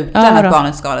epidural utan att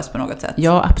barnet skadas på något sätt.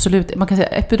 Ja, absolut. Man kan säga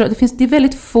epidural, det är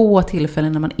väldigt få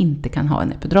tillfällen när man inte kan ha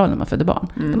en epidural när man föder barn.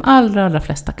 De allra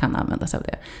flesta kan använda sig av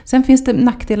det. Sen finns det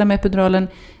nackdelar med epiduralen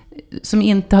som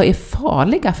inte är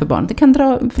farliga för barn.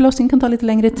 Förlossningen kan ta lite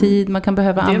längre tid, man kan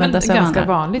behöva använda sig av andra. Det är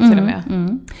ganska vanligt till och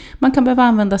med. Man kan behöva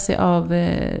använda sig av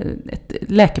ett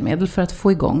läkemedel för att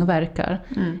få igång verkar.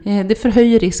 Det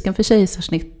förhöjer risken för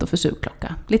kejsarsnitt och för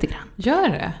sugklocka lite grann. Gör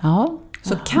det? Ja.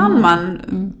 Så kan man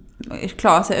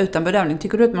klara sig utan bedövning?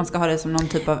 Tycker du att man ska ha det som någon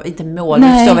typ av, inte mål?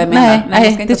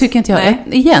 Nej, det tycker inte jag.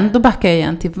 Igen, då backar jag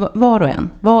igen till var och en.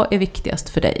 Vad är viktigast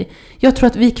för dig? Jag tror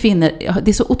att vi kvinnor,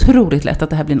 det är så otroligt lätt att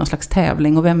det här blir någon slags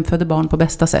tävling och vem föder barn på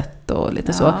bästa sätt och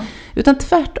lite så. Utan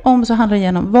tvärtom så handlar det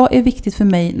igenom, vad är viktigt för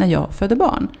mig när jag föder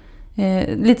barn?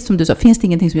 Lite som du sa, finns det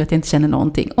ingenting som gör att jag inte känner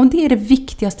någonting? Om det är det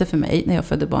viktigaste för mig när jag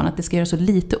föder barn, att det ska göra så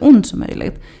lite ont som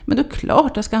möjligt, men då är det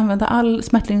klart jag ska använda all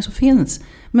smärtlindring som finns.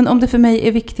 Men om det för mig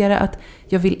är viktigare att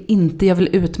jag vill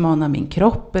utmana min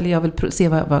kropp, eller jag vill se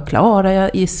vad klarar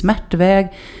jag i smärtväg,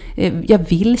 jag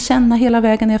vill känna hela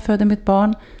vägen när jag föder mitt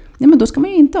barn, men då ska man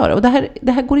ju inte ha det. Och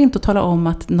det här går inte att tala om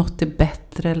att något är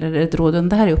bättre eller ett råd,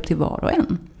 det här är upp till var och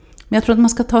en. Men jag tror att man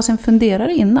ska ta sig en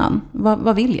funderare innan.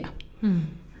 Vad vill jag?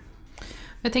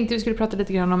 Jag tänkte vi skulle prata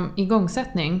lite grann om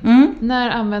igångsättning. När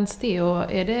används det,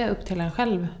 och är det upp till en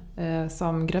själv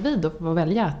som gravid att få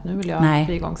välja att nu vill jag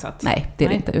bli igångsatt? Nej, det är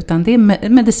det inte. Utan det är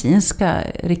medicinska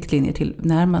riktlinjer till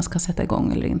när man ska sätta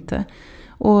igång eller inte.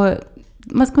 Och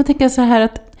man ska tänka så här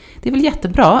att det är väl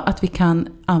jättebra att vi kan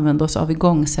använda oss av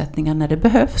igångsättningar när det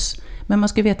behövs. Men man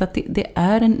ska veta att det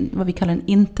är vad vi kallar en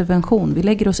intervention. Vi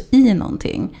lägger oss i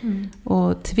någonting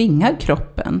och tvingar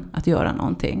kroppen att göra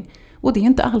någonting. Och det är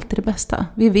inte alltid det bästa.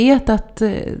 Vi vet att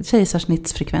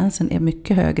kejsarsnittsfrekvensen är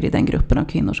mycket högre i den gruppen av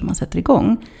kvinnor som man sätter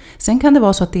igång. Sen kan det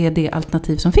vara så att det är det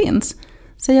alternativ som finns.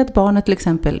 Säg att barnet till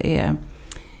exempel är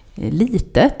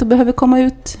litet och behöver komma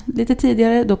ut lite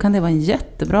tidigare. Då kan det vara en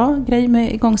jättebra grej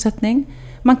med igångsättning.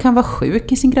 Man kan vara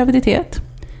sjuk i sin graviditet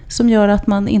som gör att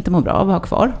man inte mår bra av att ha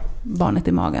kvar barnet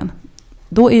i magen.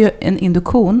 Då är ju en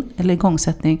induktion eller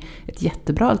igångsättning ett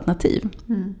jättebra alternativ.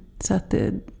 Så att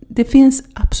det finns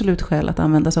absolut skäl att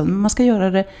använda sig av det, men man ska göra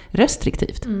det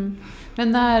restriktivt.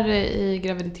 Men när i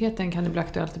graviditeten kan det bli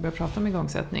aktuellt att börja prata om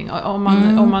igångsättning?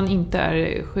 Om man inte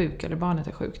är sjuk eller barnet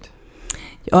är sjukt?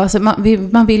 Ja, alltså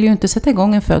man vill ju inte sätta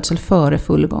igång en födsel före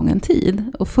fullgången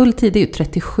tid. Och full tid är ju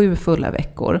 37 fulla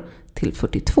veckor till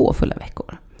 42 fulla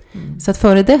veckor. Så att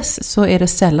före dess så är det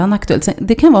sällan aktuellt.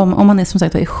 Det kan vara om man är som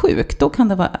sagt är sjuk, då kan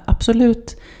det vara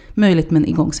absolut möjligt med en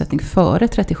igångsättning före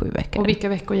 37 veckor. Och vilka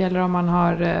veckor gäller om man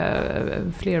har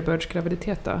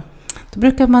flerbördsgraviditet då? Då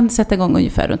brukar man sätta igång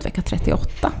ungefär runt vecka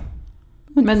 38.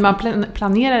 Men man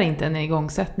planerar inte en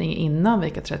igångsättning innan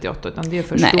vecka 38, utan det är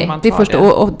först då man tar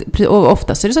det. Och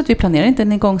oftast är det så att vi planerar inte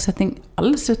en igångsättning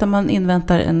alls, utan man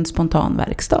inväntar en spontan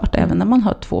verkstart även när man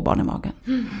har 2 barn i magen.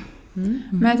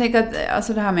 Men jag tänker att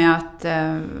alltså det här med att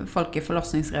folk är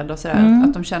förlossningsrädda och sådär,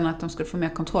 att de känner att de skulle få mer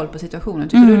kontroll på situationen.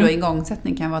 Tycker du då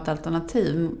igångsättning kan vara ett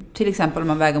alternativ? Till exempel om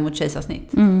man väger mot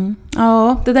kejsarsnitt.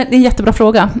 Ja, det är en jättebra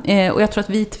fråga. Och jag tror att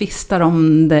vi tvistar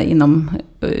om det inom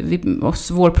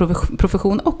vår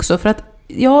profession också. För att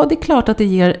ja, det är klart att det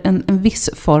ger en viss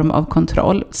form av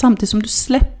kontroll. Samtidigt som du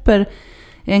släpper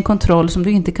en kontroll som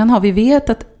du inte kan ha. Vi vet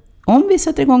att om vi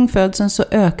sätter igång födseln så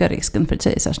ökar risken för ett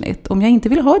kejsarsnitt. Om jag inte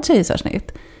vill ha ett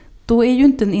kejsarsnitt, då är ju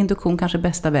inte en induktion kanske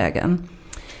bästa vägen.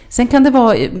 Sen kan det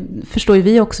vara, förstår ju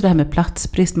vi också det här med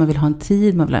platsbrist. Man vill ha en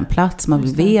tid, man vill ha en plats, man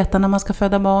vill veta när man ska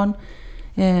föda barn.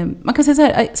 Man kan säga så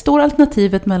här, står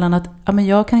alternativet mellan att men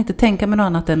jag kan inte tänka mig något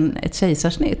annat än ett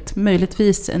kejsarsnitt,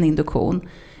 möjligtvis en induktion.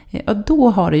 Ja, då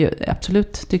har det ju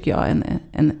absolut, tycker jag,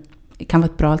 kan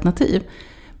vara ett bra alternativ.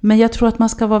 Men jag tror att man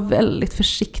ska vara väldigt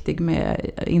försiktig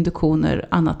med induktioner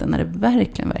annat än när det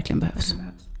verkligen behövs.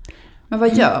 Men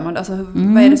vad gör man? Alltså,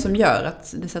 vad är det som gör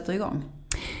att det sätter igång?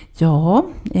 Ja,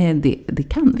 det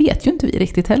vet ju inte vi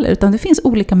riktigt heller. Utan det finns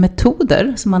olika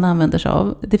metoder som man använder sig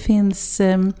av. Det finns,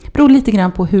 beror lite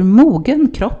grann på hur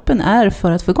mogen kroppen är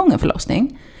för att få igång en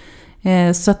förlossning.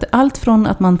 Så att allt från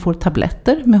att man får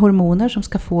tabletter med hormoner som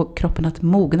ska få kroppen att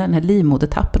mogna, den här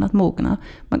livmodertappen att mogna.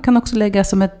 Man kan också lägga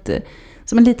som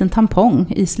en liten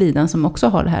tampong i slidan som också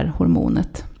har det här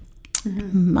hormonet.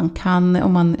 Man kan,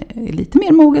 om man är lite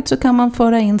mer moget, så kan man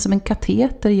föra in som en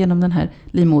kateter genom den här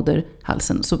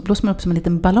livmoderhalsen. Så blåser man upp som en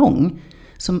liten ballong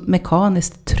som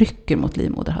mekaniskt trycker mot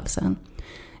livmoderhalsen.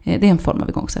 Det är en form av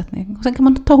igångsättning. Och sen kan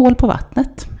man ta hål på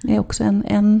vattnet. Det är också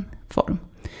en form.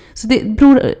 Så det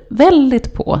beror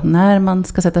väldigt på när man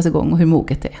ska sätta sig igång och hur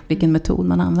moget det är. Vilken metod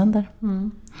man använder.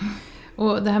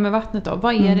 Och det här med vattnet då,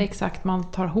 vad är det exakt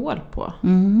man tar hål på?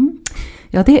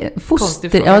 Ja, det är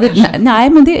foster. Ja, nej,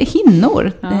 men det är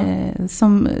hinnor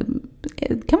som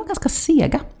kan vara ganska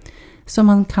sega. Som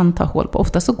man kan ta hål på.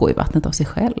 Ofta så går ju vattnet av sig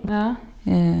själv. Ja.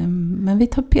 Men vi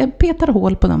petar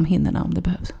hål på de hinnorna om det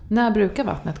behövs. När brukar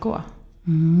vattnet gå?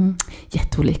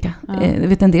 Jätteolika. Jag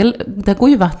vet en del, där går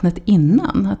ju vattnet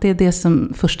innan. Att det är det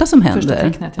första som händer. Första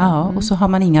tecknet, ja. Och så har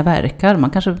man inga verkar. Man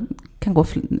kanske kan gå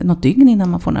något dygn innan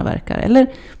man får några verkar.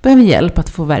 Eller behöver hjälp att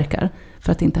få verkar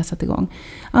för att det inte har satt igång.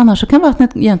 Annars så kan vattnet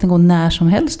egentligen gå när som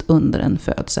helst under en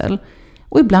födsel.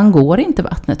 Och ibland går inte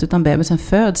vattnet, utan bebisen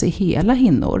föds i hela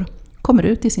hinnor. Kommer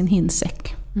ut i sin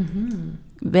hinsäck.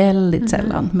 Väldigt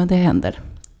sällan, men det händer.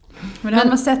 Men har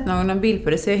man sett någon bild på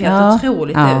det, ser helt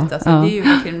otroligt ut. Alltså, det är ju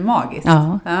verkligen magiskt.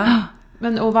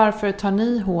 Men och varför tar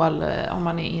ni hål om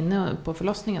man är inne på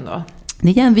förlossningen då?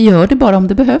 Vi gör det bara om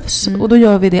det behövs. Och då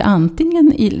gör vi det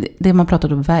antingen i det man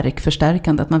pratar om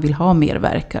verkförstärkande, att man vill ha mer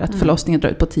verkar, att förlossningen drar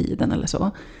ut på tiden eller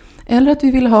så. Eller att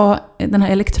vi vill ha den här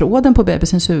elektroden på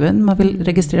bebisens huvud, man vill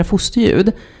registrera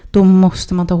fosterljud. Då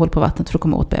måste man ta hål på vattnet för att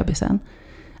komma åt bebisen.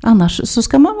 Annars så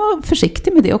ska man vara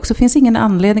försiktig med det också. Finns ingen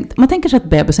anledning. Man tänker sig att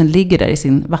bebisen ligger där i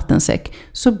sin vattensäck,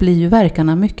 så blir ju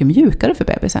verkarna mycket mjukare för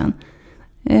bebisen.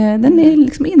 Den är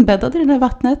liksom inbäddad i det här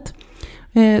vattnet.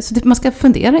 Så man ska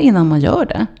fundera innan man gör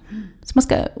det. Så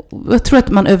jag tror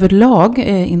att man överlag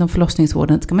inom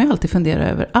förlossningsvården ska man ju alltid fundera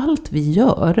över allt vi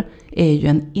gör är ju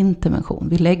en intervention.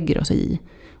 Vi lägger oss i.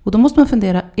 Och då måste man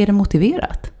fundera, är det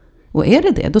motiverat? Och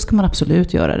är det, då ska man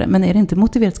absolut göra det. Men är det inte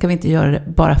motiverat ska vi inte göra det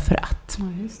bara för att. Ja,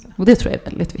 just det. Och det tror jag är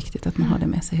väldigt viktigt att man har det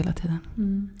med sig hela tiden.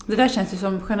 Det där känns ju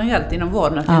som generellt inom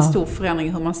vården att det är en stor förändring i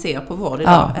hur man ser på vård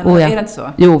idag. Eller är det inte så?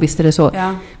 Jo, visst är det så.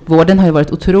 Ja. Vården har ju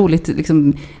varit otroligt,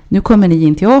 nu kommer ni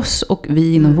in till oss och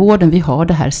vi inom vården, vi har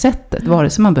det här sättet, vare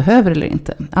sig man behöver eller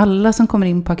inte. Alla som kommer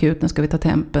in på akuten ska vi ta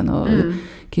tempen och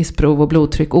kissprov och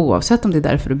blodtryck, oavsett om det är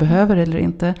därför du behöver eller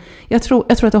inte. Jag tror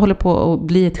att det håller på att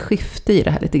bli ett skifte i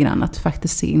det här lite grann, att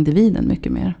faktiskt se individen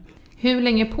mycket mer. Hur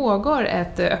länge pågår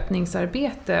ett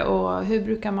öppningsarbete och hur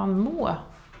brukar man må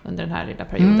under den här lilla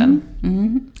perioden?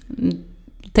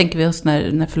 Tänker vi oss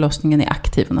när förlossningen är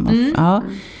aktiv.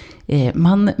 När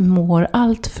man mår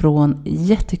allt från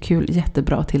jättekul,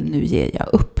 jättebra till nu ger jag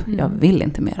upp. Jag vill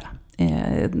inte mera.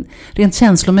 Rent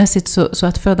känslomässigt så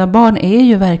att föda barn är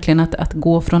ju verkligen att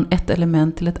gå från ett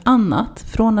element till ett annat.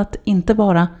 Från att inte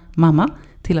vara mamma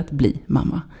till att bli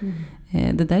mamma.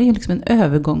 Det där är ju liksom en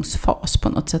övergångsfas på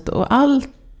något sätt. Och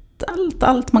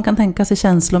allt man kan tänka sig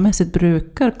känslomässigt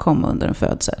brukar komma under en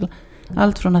födsel.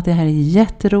 Allt från att det här är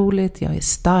jätteroligt, jag är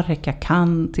stark, jag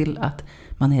kan, till att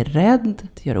man är rädd,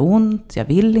 det gör ont, jag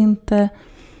vill inte.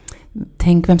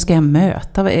 Tänk, vem ska jag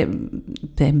möta? Det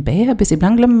är en bebis.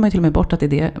 Ibland glömmer man till och med bort att det är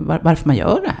det, varför man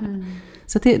gör det här.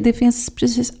 Så det finns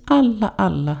precis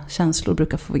alla känslor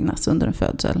brukar få finnas under en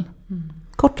födsel.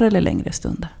 Kortare eller längre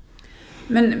stunder.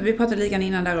 Men vi pratade lite grann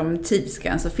innan där om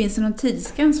tidsgräns. Finns det någon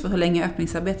tidsgräns för hur länge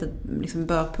öppningsarbetet liksom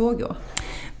bör pågå?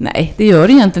 Nej, det gör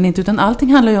det egentligen inte, utan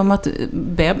allting handlar ju om att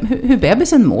hur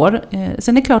bebisen mår.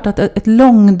 Sen är det klart att ett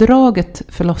långdraget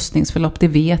förlossningsförlopp, det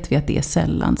vet vi att det är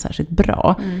sällan särskilt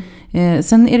bra.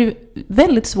 Sen är det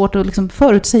väldigt svårt att liksom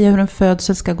förutsäga hur en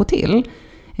födsel ska gå till.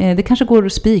 Det kanske går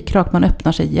spikrakt, man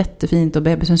öppnar sig jättefint och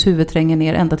bebisens huvud tränger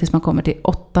ner ända tills man kommer till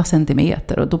 8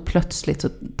 centimeter och då plötsligt så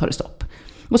tar det stopp.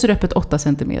 Och så är det öppet 8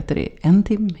 centimeter i 1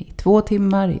 timme, i 2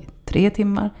 timmar, i 3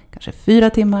 timmar, kanske 4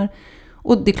 timmar.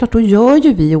 Och det är klart, då gör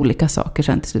ju vi olika saker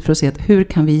sen till slut för att se att hur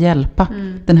kan vi hjälpa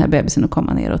den här bebisen att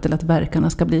komma neråt till att verkarna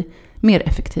ska bli mer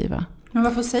effektiva. Men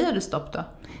varför säger du stopp då?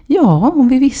 Ja, om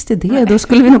vi visste det, då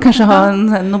skulle vi nog kanske ha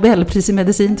en Nobelpris i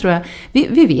medicin, tror jag.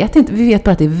 Vi vet inte, vi vet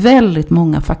bara att det är väldigt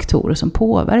många faktorer som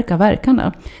påverkar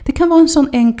verkarna. Det kan vara en sån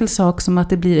enkel sak som att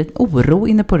det blir en oro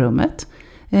inne på rummet.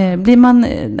 Blir man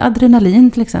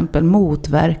adrenalin till exempel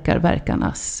motverkar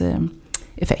verkarnas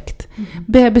effekt.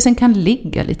 Bebisen kan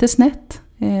ligga lite snett.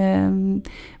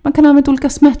 Man kan använda olika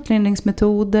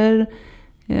smärtlindringsmetoder.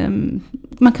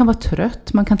 Man kan vara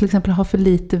trött. Man kan till exempel ha för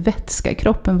lite vätska i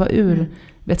kroppen. Vara ur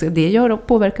vätska. Det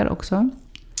påverkar också.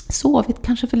 Sovit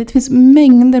kanske för lite. Det finns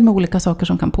mängder med olika saker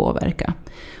som kan påverka.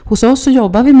 Hos oss så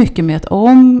jobbar vi mycket med att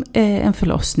om en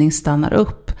förlossning stannar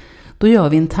upp, då gör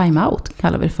vi en time-out,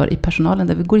 kallar vi det för, i personalen,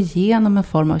 där vi går igenom en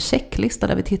form av checklista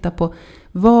där vi tittar på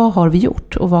vad har vi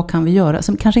gjort och vad kan vi göra,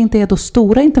 som kanske inte är då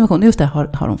stora interventioner. Just det,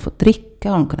 har de fått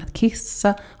dricka, har de kunnat kissa,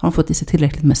 har de fått i sig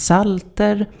tillräckligt med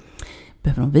salter,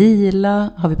 behöver de vila,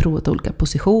 har vi provat olika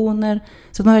positioner,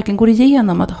 så att man verkligen går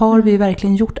igenom att har vi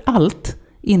verkligen gjort allt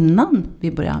innan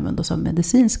vi börjar använda oss av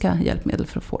medicinska hjälpmedel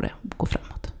för att få det att gå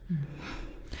framåt.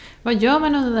 Vad gör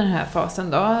man under den här fasen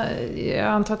då? Jag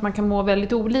antar att man kan må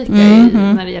väldigt olika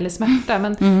när det gäller smärta.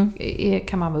 Men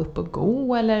kan man vara upp och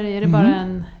gå eller är det bara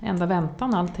en enda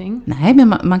väntan allting? Nej,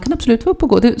 men man kan absolut vara upp och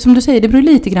gå. Som du säger, det beror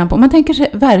lite grann på. Man tänker sig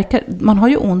verkar, man har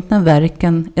ju ont när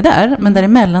verken är där. Men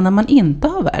däremellan när man inte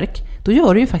har verk, då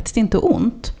gör det ju faktiskt inte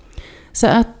ont. Så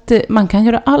att man kan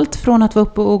göra allt från att vara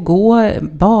uppe och gå,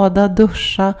 bada,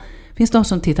 duscha. Finns de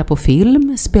som tittar på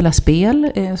film, spelar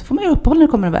spel, så får man göra uppehåll när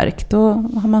det kommer en verk. Då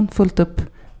har man fullt upp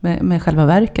med själva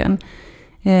verken.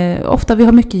 Ofta vi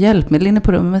har mycket hjälpmedel inne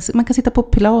på rummet. Man kan sitta på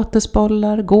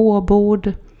pilatesbollar,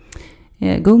 gåbord,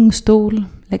 gungstol,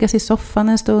 lägga sig i soffan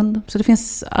en stund. Så det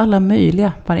finns alla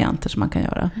möjliga varianter som man kan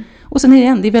göra. Och sen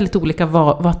är det är väldigt olika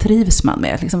vad trivs man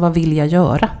med. Liksom, vad vill jag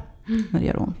göra när det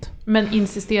gör ont? Men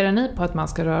insisterar ni på att man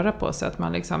ska röra på sig? Att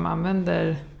man liksom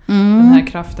använder den här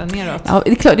kraften neråt? Ja,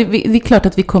 det är klart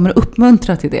att vi kommer att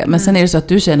uppmuntra till det. Men sen är det så att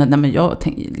du känner att nej, men jag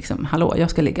tänker liksom, hallå, jag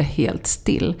ska ligga helt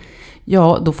still.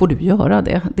 Ja, då får du göra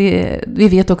det. Vi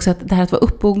vet också att det här att vara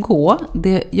uppe och gå,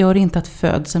 det gör inte att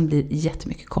födseln blir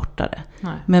jättemycket kortare.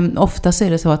 Nej. Men ofta så är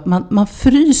det så att man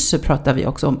fryser, pratar vi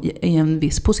också om, i en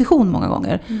viss position många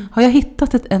gånger. Har jag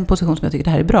hittat en position som jag tycker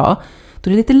det här är bra, då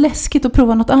är det lite läskigt att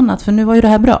prova något annat, för nu var ju det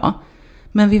här bra.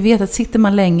 Men vi vet att sitter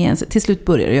man länge, till slut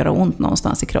börjar det göra ont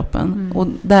någonstans i kroppen. Och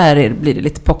där blir det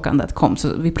lite pockande att kom, så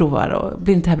vi provar, och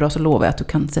blir det inte här bra så lovar jag att du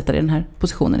kan sätta dig i den här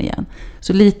positionen igen.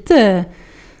 Så lite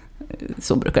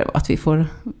så brukar det vara att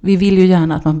vi vill ju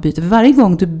gärna att man byter. För varje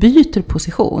gång du byter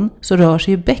position så rör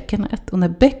sig ju bäckenet. Och när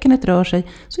bäckenet rör sig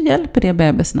så hjälper det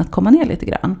bebisen att komma ner lite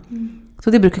grann.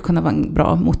 Så det brukar kunna vara en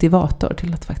bra motivator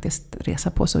till att faktiskt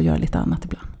resa på sig och göra lite annat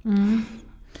ibland.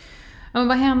 Men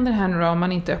vad händer här nu då om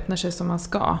man inte öppnar sig som man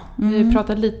ska? Vi har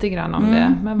pratat lite grann om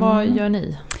det, men vad gör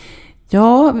ni?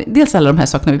 Ja, dels alla de här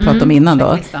sakerna vi pratade om innan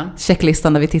då.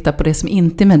 Checklistan där vi tittar på det som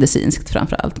inte är medicinskt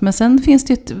framförallt. Men sen finns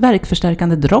det ju ett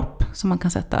verkförstärkande dropp som man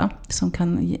kan sätta. Som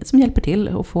hjälper till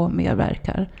att få mer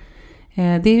verkar.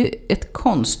 Det är ju ett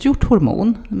konstgjort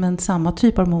hormon, men samma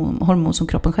typ av hormon som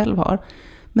kroppen själv har.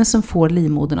 Men som får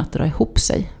livmodern att dra ihop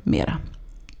sig mera.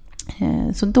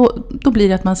 Så då blir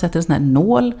det att man sätter en sån här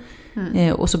nål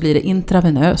och så blir det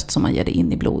intravenöst som man ger det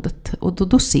in i blodet. Och då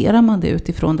doserar man det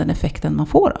utifrån den effekten man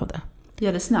får av det.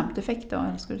 Gör det snabbt effekt då,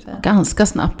 eller skulle du säga? Ganska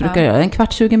snabbt brukar det göra.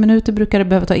 15-20 minuter brukar det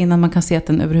behöva ta innan man kan se att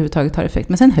den överhuvudtaget har effekt.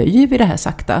 Men sen höjer vi det här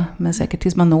sakta, men säkert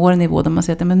tills man når en nivå där man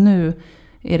ser att men nu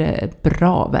är det ett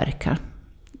bra verkar.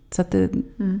 Så att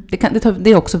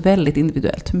det är också väldigt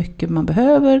individuellt hur mycket man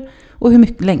behöver och hur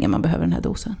mycket länge man behöver den här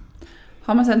dosen.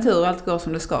 Har man sen tur och allt går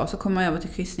som det ska så kommer man över till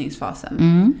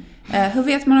kryssningsfasen. Hur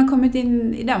vet man har kommit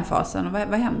in i den fasen och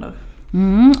vad händer?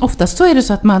 Oftast så är det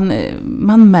så att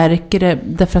man märker det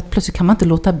därför att plötsligt kan man inte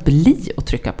låta bli att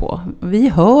trycka på. Vi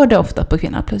hör det ofta på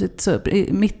kvinnan. Plötsligt så,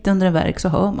 mitt under en verk så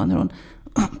hör man hur hon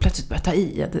plötsligt börjar ta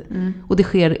i. Och det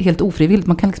sker helt ofrivilligt.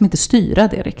 Man kan liksom inte styra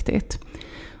det riktigt.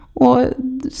 Och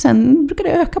sen brukar det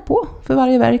öka på för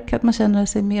varje verk, att man känner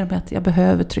sig mer med att jag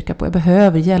behöver trycka på, jag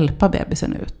behöver hjälpa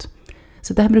bebisen ut.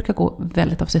 Så det här brukar gå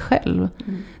väldigt av sig själv.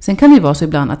 Sen kan det ju vara så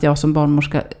ibland att jag som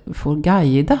barnmorska får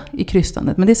guida i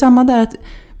kryssandet. Men det är samma där, att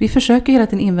vi försöker hela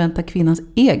tiden invänta kvinnans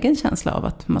egen känsla av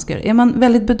att man ska göra det. Är man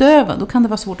väldigt bedövad, då kan det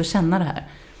vara svårt att känna det här.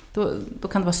 Då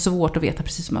kan det vara svårt att veta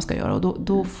precis vad man ska göra. Och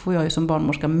då får jag ju som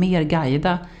barnmorska mer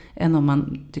guida än om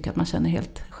man tycker att man känner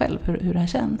helt själv hur det här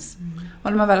känns. Och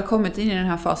när man väl har kommit in i den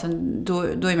här fasen,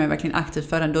 då är man verkligen aktiv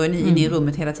för den. Då är ni inne i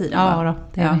rummet hela tiden. Ja, då,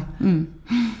 det är vi.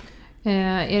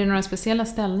 Är det några speciella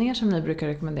ställningar som ni brukar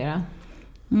rekommendera?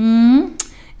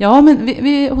 Ja, men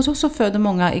vi hos oss så föder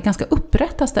många i ganska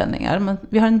upprätta ställningar. Men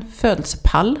vi har en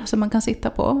födelsepall som man kan sitta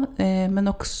på. Men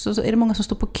också så är det många som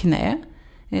står på knä.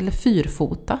 Eller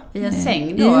fyrfota. I en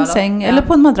säng då? I en säng, eller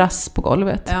på en madrass på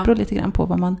golvet. Det beror lite grann på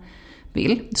vad man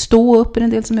vill. Stå upp är en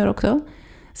del som gör också.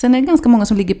 Sen är det ganska många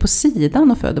som ligger på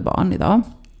sidan och föder barn idag.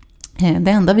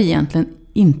 Det enda vi egentligen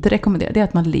inte rekommenderar, det är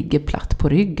att man ligger platt på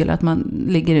rygg eller att man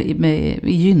ligger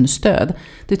i gynstöd.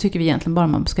 Det tycker vi egentligen bara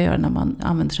man ska göra när man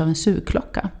använder sig av en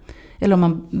sugklocka. Eller om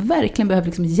man verkligen behöver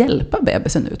liksom hjälpa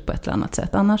bebisen ut på ett eller annat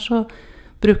sätt. Annars så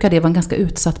brukar det vara en ganska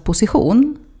utsatt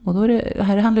position. Och då är det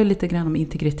här handlar ju lite grann om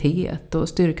integritet och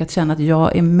styrka, att känna att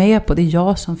jag är med på det, är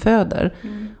jag som föder.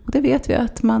 Och det vet vi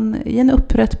att man i en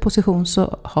upprätt position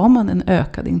så har man en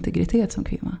ökad integritet som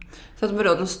kvinna. Så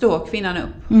att då står kvinnan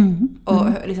upp och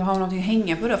liksom har någonting att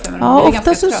hänga på då? För ja,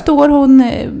 ofta så står hon,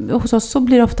 hos oss så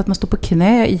blir det ofta att man står på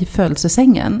knä i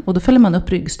födelsesängen och då fäller man upp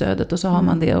ryggstödet och så har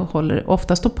man det och håller,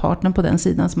 ofta står partnern på den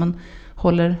sidan så man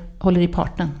håller i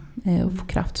partnern och får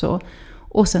kraft så.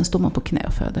 Och sen står man på knä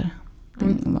och föder.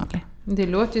 Det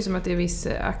låter ju som att det är viss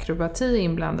akrobati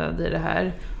inblandad i det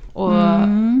här. Och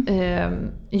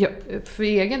för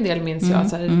egen del minns jag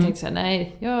att jag tänkte så här,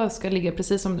 nej, jag ska ligga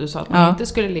precis som du sa att man inte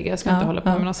skulle ligga, jag ska inte hålla på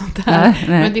med något sånt där.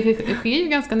 Nej. Men det sker ju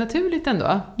ganska naturligt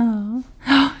ändå.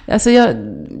 Alltså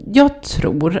jag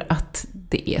tror att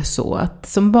det är så att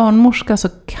som barnmorska så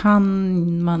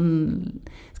kan man,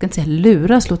 jag ska inte säga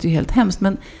luras, låter ju helt hemskt,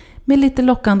 men med lite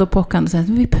lockande och pockande så att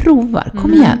vi provar,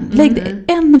 kom igen, lägg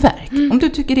det en verk. Om du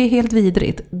tycker det är helt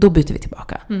vidrigt, då byter vi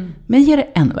tillbaka. Men ge det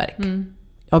en verk.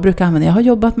 Jag har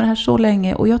jobbat med det här så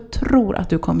länge och jag tror att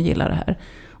du kommer gilla det här.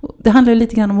 Och det handlar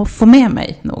lite grann om att få med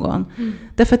mig någon.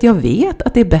 Därför att jag vet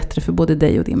att det är bättre för både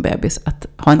dig och din bebis att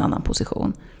ha en annan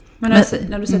position. Men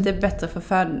när du säger att det är bättre för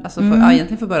födan, alltså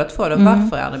egentligen för båda två, då,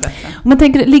 varför är det bättre? Om man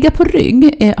tänker, ligga på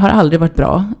rygg har aldrig varit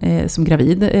bra som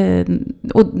gravid.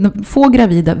 Och få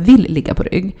gravida vill ligga på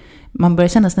rygg. Man börjar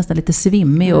känna sig nästan lite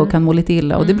svimmig och kan må lite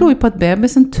illa. Och det beror ju på att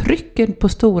bebisen trycker på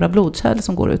stora blodkärl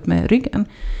som går ut med ryggen.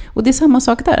 Och det är samma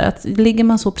sak där, att ligger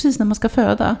man så precis när man ska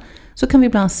föda så kan vi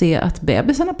ibland se att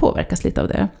bebisarna påverkas lite av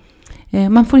det.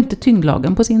 Man får inte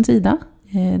tyngdlagen på sin sida.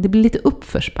 Det blir lite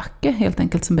uppförsbacke helt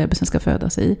enkelt som bebisen ska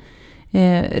födas i.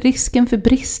 Risken för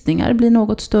bristningar blir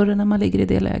något större när man ligger i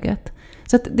det läget.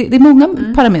 Så att det är många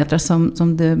parametrar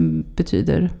som det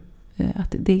betyder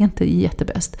att det är inte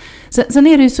jättebäst. Sen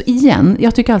är det ju så igen,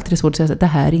 jag tycker alltid det är svårt att säga att det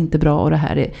här är inte bra och det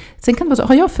här är... Sen kan det vara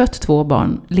så, har jag fött 2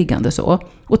 barn liggande så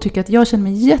och tycker att jag känner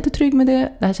mig jättetrygg med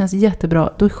det här känns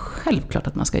jättebra, då är det självklart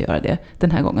att man ska göra det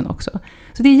den här gången också.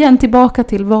 Så det är igen tillbaka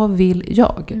till vad vill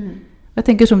jag? Jag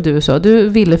tänker som du sa, du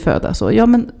ville föda så. Ja,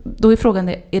 men då är frågan,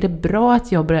 är det bra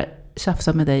att jag börjar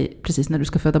tjafsa med dig precis när du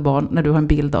ska föda barn, när du har en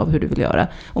bild av hur du vill göra?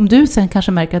 Om du sen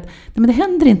kanske märker att nej, men det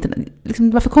händer inte,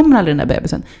 liksom, varför kommer aldrig den där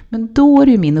bebisen? Men då är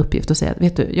det ju min uppgift att säga att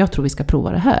vet du, jag tror vi ska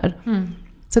prova det här.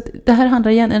 Så att det här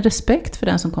handlar igen en respekt för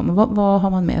den som kommer. Vad har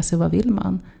man med sig, vad vill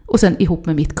man? Och sen ihop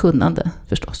med mitt kunnande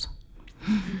förstås.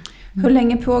 Hur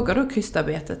länge pågår då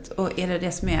krystarbetet och är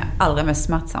det som är allra mest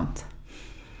smärtsamt?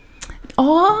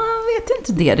 Ja, jag vet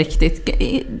inte det riktigt.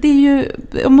 Det är ju,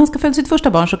 om man ska föda sitt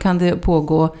första barn så kan det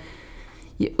pågå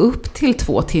upp till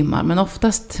 2 timmar, men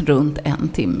oftast runt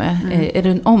 1 timme. Är det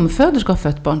en omföderska har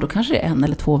fött barn, då kanske det är 1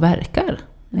 eller 2 verkar.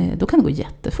 Då kan det gå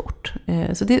jättefort.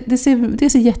 Så det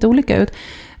ser jätteolika ut.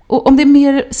 Och om det är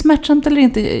mer smärtsamt eller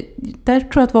inte, där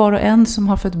tror jag att var och en som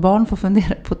har fött barn får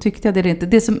fundera på, tyckte jag det eller inte.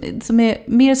 Det som är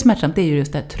mer smärtsamt är ju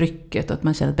just det här trycket och att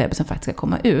man känner att bebisen faktiskt ska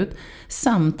komma ut.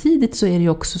 Samtidigt så är det ju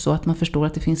också så att man förstår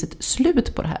att det finns ett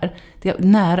slut på det här. Det är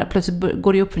nära, plötsligt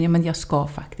går det upp för men jag ska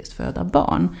faktiskt föda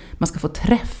barn. Man ska få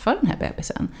träffa den här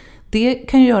bebisen. Det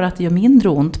kan ju göra att det gör mindre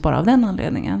ont bara av den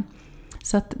anledningen.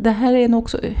 Så att det här är nog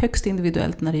också högst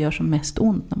individuellt när det gör som mest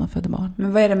ont när man föder barn.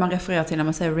 Men vad är det man refererar till när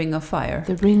man säger ring of fire?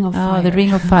 The ring of fire. Ja, the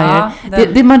ring of fire. Ja,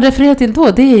 det man refererar till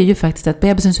då, det är ju faktiskt att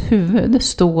bebisens huvud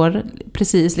står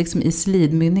precis liksom i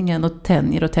slidmynningen och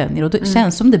tänjer och det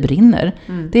känns som det brinner.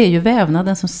 Det är ju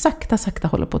vävnaden som sakta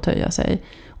håller på att töja sig.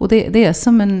 Och det är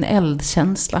som en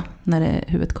eldkänsla när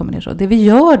huvudet kommer ner så. Det vi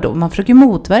gör då, man försöker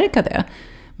motverka det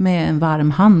med en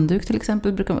varm handduk till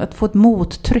exempel. Att få ett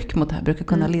mottryck mot det här brukar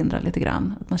kunna lindra lite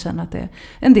grann. Att man känner att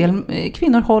en del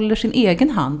kvinnor håller sin egen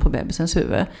hand på bebisens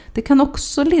huvud. Det kan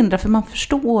också lindra för man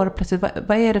förstår plötsligt,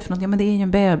 vad är det för något? Ja, men det är ju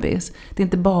en bebis. Det är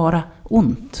inte bara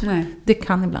ont. Nej. Det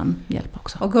kan ibland hjälpa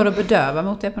också. Och går det att bedöva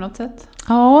mot det på något sätt?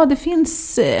 Ja, det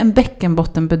finns en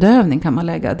bäckenbottenbedövning kan man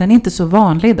lägga. Den är inte så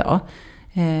vanlig idag.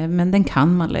 Men den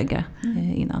kan man lägga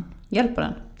innan. Hjälper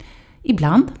den?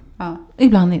 Ibland. Ja.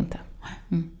 Ibland inte.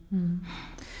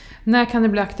 När kan det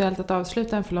bli aktuellt att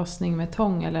avsluta en förlossning med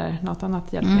tång eller något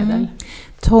annat hjälpmedel?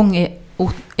 Tång är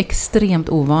extremt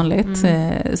ovanligt.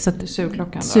 Så att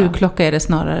sugklocka är det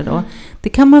snarare då.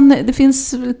 Det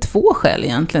finns 2 skäl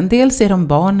egentligen. Dels är det om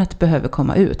barnet behöver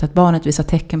komma ut. Att barnet visar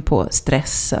tecken på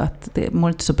stress. Att det mår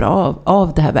inte så bra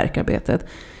av det här värkarbetet.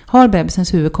 Har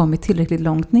bebisens huvud kommit tillräckligt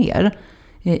långt ner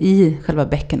i själva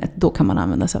bäckenet, då kan man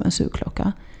använda sig av en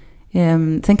sugklocka.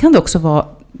 Sen kan det också vara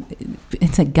en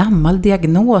sån här gammal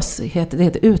diagnos, det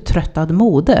heter uttröttad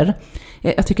moder.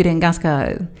 Jag tycker det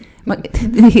är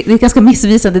det är ganska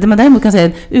missvisande. Det man däremot kan säga är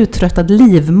en uttröttad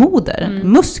livmoder.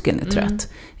 Muskeln är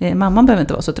trött. Mamman behöver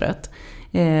inte vara så trött.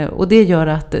 Och det gör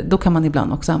att då kan man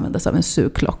ibland också använda sig av en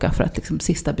sugklocka för att liksom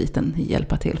sista biten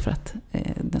hjälpa till för att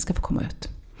den ska få komma ut.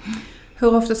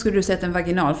 Hur ofta skulle du säga att en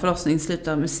vaginal förlossning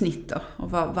slutar med snitt då?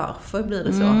 Och varför blir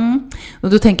det så? Och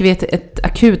då tänker vi ett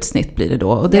akut snitt blir det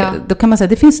då. Och då kan man säga att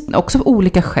det finns också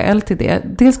olika skäl till det.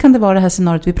 Dels kan det vara det här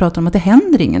scenariot vi pratar om att det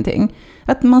händer ingenting.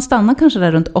 Att man stannar kanske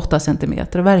där runt 8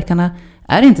 centimeter och verkarna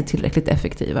är inte tillräckligt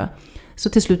effektiva. Så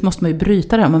till slut måste man ju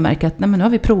bryta det här. Man märker att nu har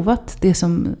vi provat det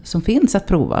som finns att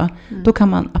prova. Då kan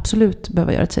man absolut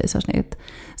behöva göra ett kejsarsnitt.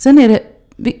 Sen är det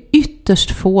vid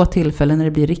ytterst få tillfällen när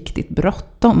det blir riktigt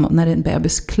bråttom. När en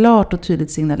bebis klart och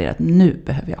tydligt signalerar att nu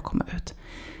behöver jag komma ut.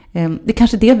 Det är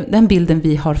kanske den bilden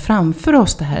vi har framför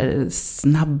oss. Det här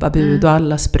snabba bud och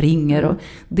alla springer. Och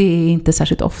det är inte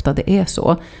särskilt ofta det är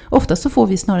så. Oftast så får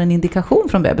vi snarare en indikation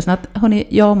från bebisen att hörni,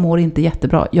 jag mår inte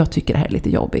jättebra. Jag tycker det här är lite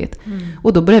jobbigt.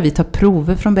 Och då börjar vi ta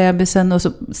prover från bebisen och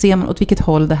så ser man åt vilket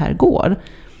håll det här går.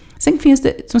 Sen finns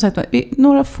det som sagt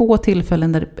några få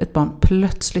tillfällen där ett barn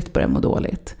plötsligt börjar må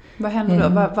dåligt. Vad händer då?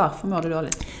 Varför mår det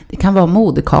dåligt? Det kan vara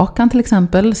moderkakan till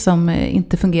exempel som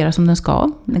inte fungerar som den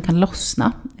ska. Den kan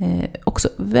lossna. Också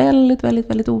väldigt, väldigt,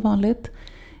 väldigt ovanligt.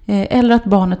 Eller att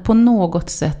barnet på något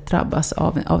sätt drabbas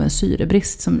av en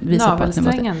syrebrist som visar på att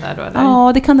navelsträngen där då, eller?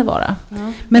 Ja, det kan det vara. Ja.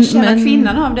 Men känner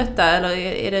kvinnan av detta eller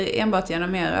är det enbart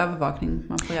genom mer övervakning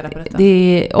man får reda på detta?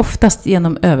 Det är oftast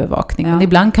genom övervakning. Men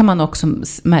ibland kan man också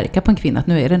märka på en kvinna att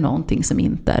nu är det någonting som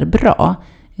inte är bra.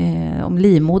 Om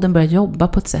livmodern börjar jobba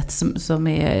på ett sätt som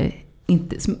är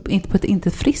inte på ett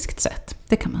inte friskt sätt.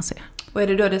 Det kan man säga. Och är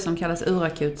det då det som kallas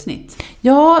urakut snitt?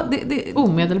 Ja,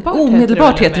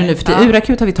 omedelbart heter det nu för tiden.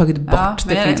 Urakut har vi tagit bort. Ja,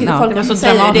 men folk som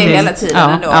säger det hela tiden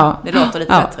ändå. Ja, det låter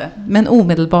lite bättre. Men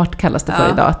omedelbart kallas det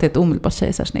för idag, att det är ett omedelbart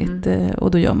kejsarsnitt.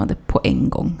 Och då gör man det på en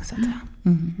gång, så att säga.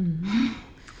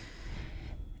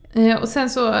 Och sen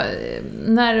så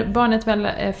när barnet väl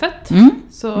är fött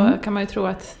så kan man ju tro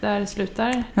att där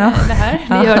slutar det här.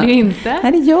 Det gör det ju inte.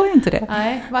 Nej, det gör inte det.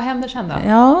 Nej, vad händer sen då?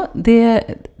 Ja,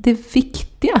 det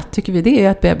viktiga tycker vi det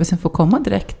är att bebisen får komma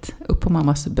direkt upp på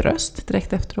mammas bröst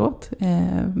direkt efteråt.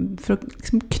 För att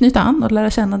liksom knyta an och lära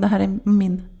känna att det här är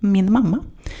min mamma.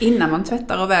 Innan man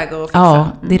tvättar och väger och fixar? Ja,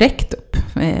 direkt upp.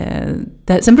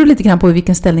 Sen beror det lite grann på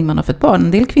vilken ställning man har för ett barn.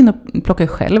 En del kvinnor plockar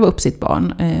själv upp sitt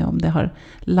barn om det har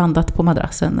landat på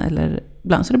madrassen eller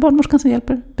ibland så är det barnmorskan som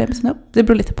hjälper bebisen upp. Det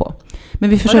beror lite på. Men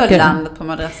vi försöker... Har du landat på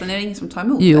madrassen? Är det ingen som tar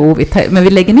emot det? Jo, men vi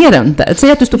lägger ner den där.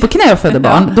 Säg att du står på knä och föder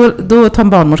barn. Då tar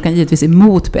barnmorskan givetvis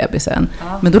emot bebisen.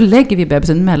 Ja. Men då lägger vi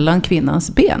bebisen mellan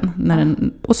kvinnans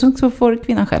ben. Och så får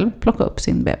kvinnan själv plocka upp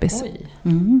sin bebis.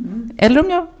 Eller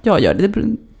om jag gör det.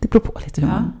 Det beror på lite hur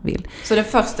man vill. Så den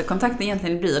första kontakten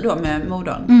egentligen blir då med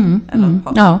modern?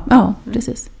 Ja,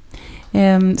 precis.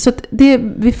 Så att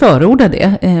vi förordar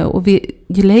det. Och vi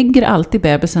lägger alltid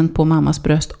bebisen på mammas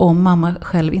bröst om mamma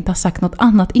själv inte har sagt något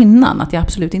annat innan. Att jag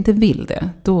absolut inte vill det.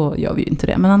 Då gör vi ju inte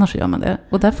det. Men annars gör man det.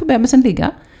 Och där får bebisen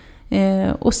ligga.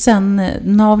 Och sen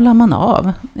navlar man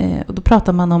av. Och då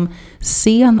pratar man om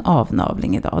sen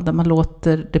avnavling idag. Där man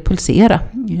låter det pulsera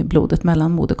blodet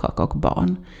mellan moderkaka och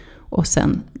barn. Och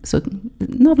sen så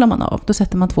navlar man av. Då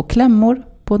sätter man 2 klämmor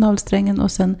på navelsträngen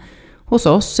och sen hos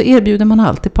oss så erbjuder man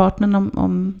alltid partnern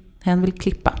om hen vill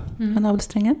klippa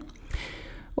navelsträngen.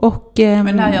 Och,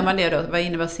 men när gör man det då? Vad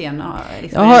innebär sen?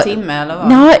 Liksom en timme eller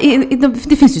vad? Ja,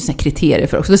 det finns ju såna kriterier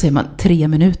för också. Då säger man 3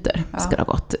 minuter ska det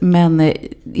ha gått. Men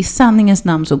i sanningens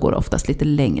namn så går det oftast lite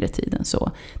längre tid än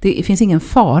så. Det finns ingen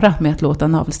fara med att låta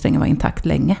navelsträngen vara intakt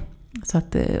länge. Så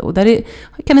att, och där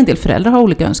kan en del föräldrar ha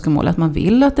olika önskemål. Att man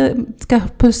vill att det ska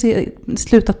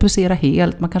sluta att pulsera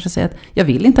helt. Man kanske säger att jag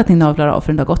vill inte att ni navlar av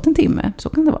förrän det har gått en timme. Så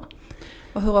kan det vara.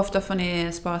 Och hur ofta får ni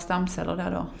spara stamceller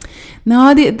där då?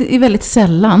 Ja, det är väldigt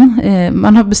sällan.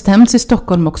 Man har bestämt sig i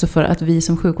Stockholm också för att vi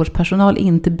som sjukvårdspersonal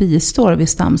inte bistår vid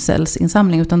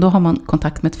stamcellsinsamling. Utan då har man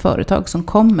kontakt med ett företag som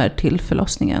kommer till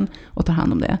förlossningen och tar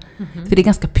hand om det. För det är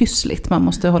ganska pyssligt. Man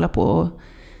måste hålla på och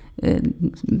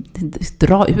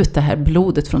dra ut det här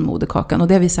blodet från moderkakan. Och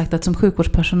det har vi sagt att som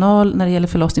sjukvårdspersonal när det gäller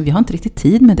förlossning, vi har inte riktigt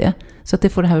tid med det. Så att det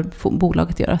får det här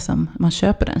bolaget göra som man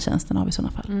köper den tjänsten av i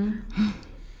sådana fall.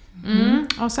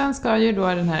 Och sen ska ju då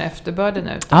den här efterbörden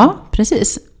ut. Ja,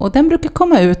 precis. Och den brukar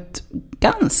komma ut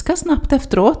ganska snabbt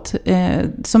efteråt.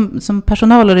 Som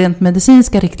personal och rent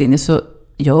medicinska riktlinjer så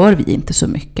gör vi inte så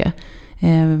mycket.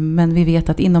 Men vi vet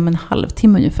att inom en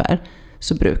halvtimme ungefär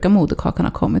så brukar moderkakan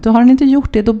ha kommit. Och har den inte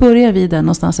gjort det, då börjar vi den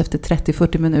någonstans efter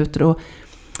 30-40 minuter och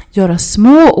göra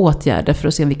små åtgärder för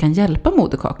att se om vi kan hjälpa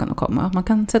moderkakan att komma. Man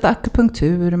kan sätta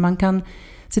akupunktur, man kan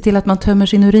se till att man tömmer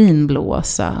sin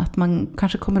urinblåsa, att man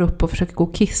kanske kommer upp och försöker gå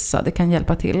och kissa, det kan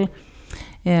hjälpa till.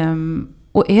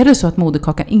 Och är det så att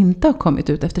moderkakan inte har kommit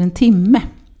ut efter en timme,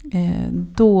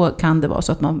 då kan det vara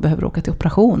så att man behöver åka till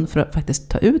operation för att faktiskt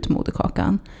ta ut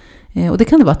moderkakan. Och det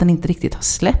kan det vara att den inte riktigt har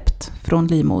släppt från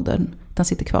livmodern, den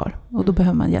sitter kvar och då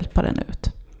behöver man hjälpa den ut.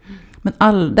 Men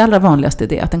det allra vanligaste är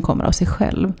det att den kommer av sig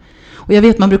själv. Och jag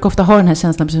vet, man brukar ofta ha den här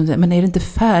känslan, men är det inte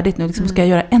färdigt nu? Liksom ska jag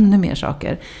göra ännu mer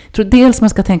saker? Jag tror dels man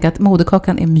ska tänka att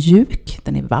moderkakan är mjuk,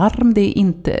 den är varm, det är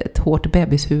inte ett hårt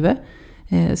bebishuvud.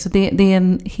 Så det är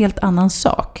en helt annan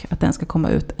sak att den ska komma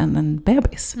ut än en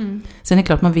bebis. Sen är det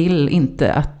klart, man vill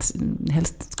inte att,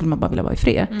 helst skulle man bara vilja vara i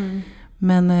fred.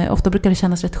 Men ofta brukar det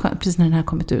kännas rätt skönt. Precis när den här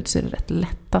kommit ut så är det rätt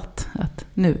lättat att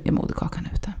nu är moderkakan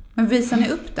ute. Men visar ni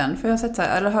upp den? För jag har sett så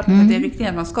här, eller hört att det är riktigt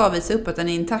att man ska visa upp att den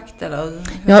är intakt eller?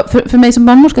 Ja, för mig som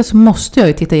barnmorska så måste jag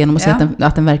ju titta igenom och se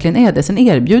att den verkligen är det. Sen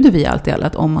erbjuder vi alltid alla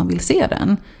att om man vill se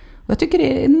den. Och jag tycker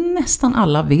det är nästan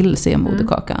alla vill se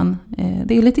moderkakan.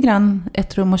 Det är lite grann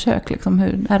ett rum och kök liksom,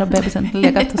 hur här har bebisen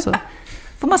legat och så.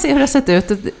 Får man se hur det har sett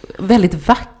ut. Väldigt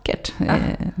vackert.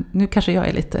 Nu kanske jag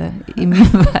är lite i min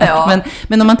värld.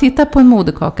 Men om man tittar på en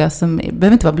moderkaka som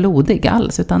behöver inte vara blodig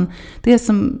alls. Utan det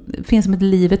finns som ett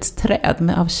livets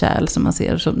träd av kärl som man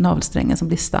ser. Som navelsträngen som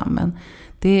blir stammen.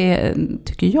 Det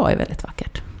tycker jag är väldigt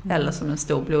vackert. Eller som en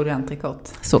stor blodig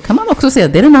entrecote. Så kan man också se.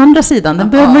 Det är den andra sidan. Den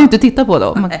behöver man ju inte titta på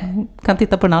då. Man kan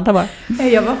titta på den andra bara.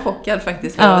 Jag var chockad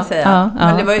faktiskt, vill jag säga.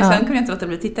 Men det var ju, sen kunde jag inte låta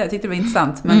bli titta. Jag tyckte det var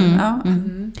intressant. Men,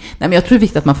 Nej, men jag tror det är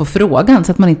viktigt att man får frågan.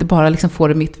 Så att man inte bara liksom får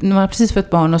det mitt. När man har precis fått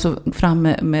barn och så fram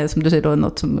med som du säger då,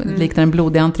 något som liknar en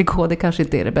blodig entrecote. Det kanske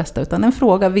inte är det bästa. Utan en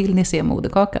fråga, vill ni se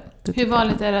moderkaka? Hur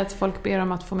vanligt är det att folk ber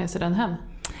om att få med sig den hem?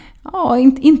 Ja,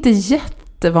 inte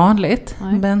jättevanligt.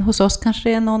 Nej. Men hos oss kanske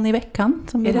det är någon i veckan.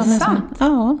 Som är det sant?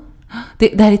 Ja.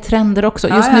 Det här är trender också.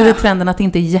 Just nu är trenden att det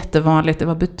inte är jättevanligt. Det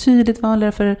var betydligt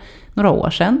vanligare för några år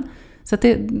sedan. Så att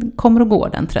det kommer att gå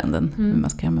den trenden. Hur man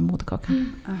ska göra med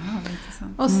moderkakan.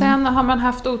 Och sen har man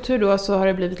haft otur då, så har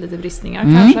det blivit lite bristningar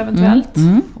kanske eventuellt.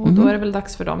 Och då är det väl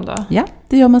dags för dem då? Ja,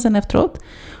 det gör man sen efteråt.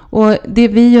 Och det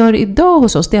vi gör idag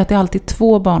hos oss, det är att det är alltid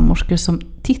 2 barnmorskor som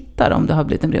tittar om det har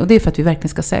blivit en bristning. Och det är för att vi verkligen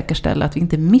ska säkerställa att vi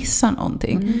inte missar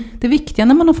någonting. Det viktiga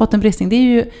när man har fått en bristning, det är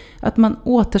ju att man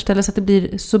återställer så att det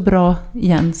blir så bra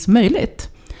igen som möjligt.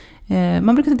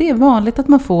 Man brukar säga att det är vanligt att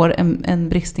man får en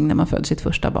bristning när man föder sitt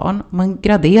första barn. Man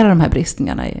graderar de här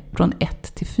bristningarna från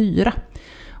 1 till 4.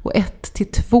 Och 1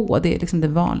 till 2, det är liksom det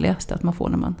vanligaste att man får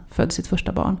när man föder sitt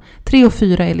första barn. 3 och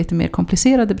 4 är lite mer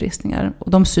komplicerade bristningar.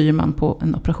 Och de syr man på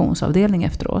en operationsavdelning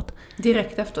efteråt.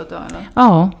 Direkt efteråt då, eller?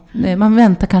 Ja, man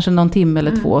väntar kanske någon timme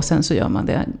eller 2 och sen så gör man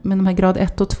det. Men de här grad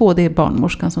 1 och 2, det är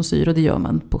barnmorskan som syr och det gör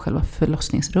man på själva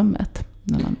förlossningsrummet.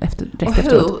 När man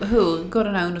hur går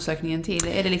den här undersökningen till?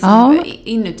 Är det liksom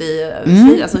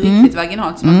inuti, alltså riktigt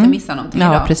vaginalt så man inte missar någonting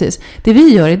idag? Ja, precis. Det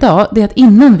vi gör idag, det är att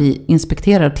innan vi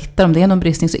inspekterar och tittar om det är någon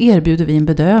bristning, så erbjuder vi en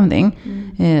bedövning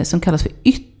som kallas för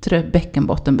yttre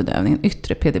bäckenbottenbedövning,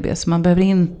 yttre PDB. Så man behöver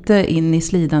inte in i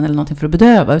slidan eller någonting för att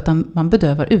bedöva, utan man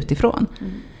bedövar utifrån.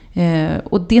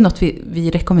 Och det är något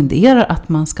vi rekommenderar att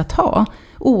man ska ta,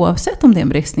 oavsett om det är en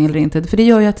bristning eller inte. För det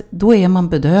gör ju att då är man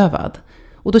bedövad.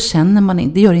 Och då känner man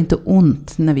inte, det gör inte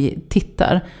ont när vi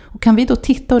tittar. Och kan vi då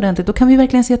titta ordentligt, då kan vi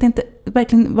verkligen se att det inte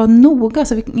verkligen var noga,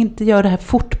 så vi inte gör det här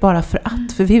fort bara för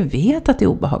att. För vi vet att det är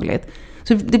obehagligt.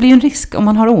 Så det blir ju en risk om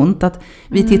man har ont att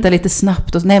vi tittar lite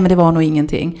snabbt och nej men det var nog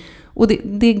ingenting. Och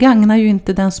det gagnar ju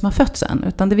inte den som har fött sen.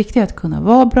 Utan det viktiga är att kunna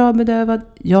vara bra bedövad.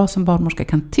 Jag som barnmorska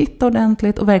kan titta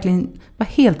ordentligt och verkligen vara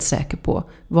helt säker på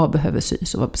vad behöver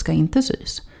sys och vad ska inte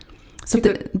sys. Så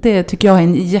det tycker jag är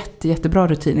en jättebra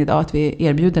rutin idag, att vi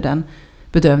erbjuder den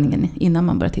bedövningen innan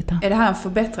man börjar titta. Är det här en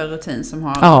förbättrad rutin som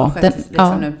har skett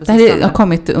nu på sistone? Det har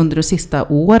kommit under det sista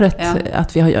året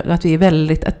att vi är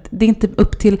väldigt, att det är inte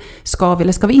upp till ska vi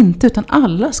eller ska vi inte, utan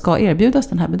alla ska erbjudas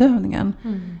den här bedövningen.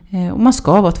 Och man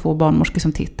ska vara 2 barnmorskor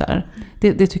som tittar.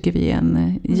 Det tycker vi är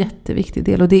en jätteviktig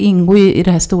del, och det ingår ju i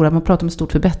det här stora, man pratar om ett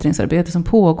stort förbättringsarbete som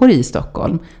pågår i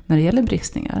Stockholm när det gäller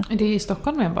bristningar. Är det i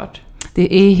Stockholm enbart?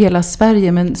 Det är i hela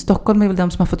Sverige, men Stockholm är väl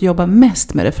de som har fått jobba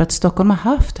mest med det, för att Stockholm har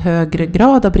haft högre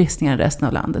grad av bristningar än resten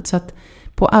av landet. Så att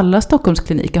på alla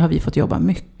Stockholmskliniker har vi fått jobba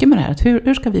mycket med det här. Att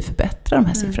hur ska vi förbättra de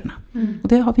här siffrorna? Och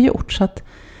det har vi gjort, så att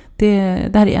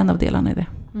det här är en av delarna i det.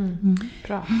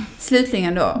 Bra.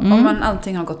 Slutligen då, om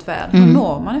allting har gått väl, hur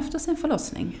mår man efter sin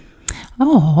förlossning?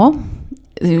 Ja,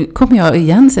 kommer jag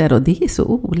igen säga då, det är så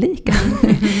olika.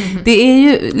 Det är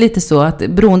ju lite så att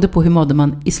beroende på hur mådde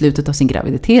man i slutet av sin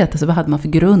graviditet, alltså vad hade man för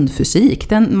grundfysik.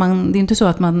 Det är inte så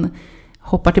att man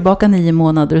hoppar tillbaka 9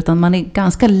 månader, utan man är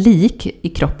ganska lik i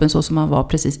kroppen så som man var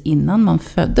precis innan man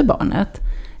födde barnet.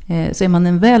 Så är man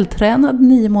en vältränad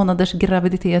 9 månaders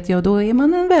graviditet, ja då är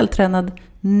man en vältränad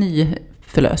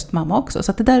nyförlöst mamma också.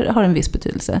 Så att det där har en viss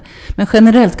betydelse. Men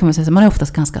generellt kan man säga att man är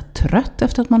oftast ganska trött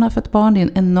efter att man har fött barn. Det är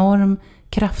en enorm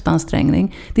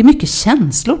kraftansträngning. Det är mycket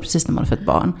känslor precis när man har fött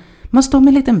barn. Man står med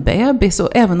en liten bebis, och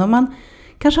även om man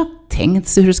kanske har tänkt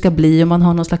sig hur det ska bli, om man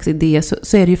har någon slags idé,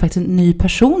 så är det ju faktiskt en ny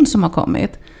person som har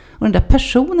kommit. Och den där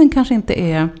personen kanske inte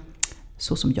är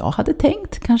så som jag hade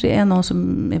tänkt. Kanske är någon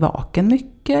som är vaken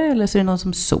mycket, eller så är det någon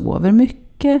som sover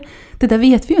mycket. Det där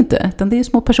vet vi ju inte, utan det är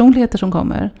små personligheter som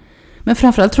kommer. Men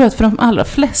framförallt tror jag att för de allra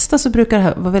flesta så brukar det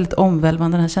här vara väldigt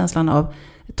omvälvande, den här känslan av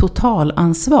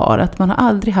totalansvar. Att man har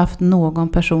aldrig haft någon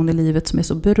person i livet som är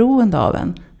så beroende av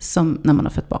en som när man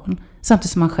har fött barn.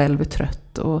 Samtidigt som man själv är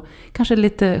trött och kanske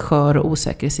lite skör och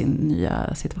osäker i sin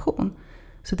nya situation.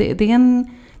 Så det är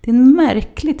en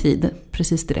märklig tid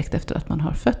precis direkt efter att man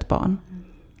har fött barn.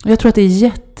 Och jag tror att det är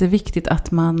jätteviktigt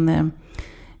att man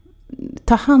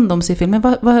tar hand om sig, men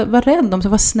var rädd om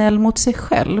sig, var snäll mot sig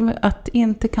själv. Att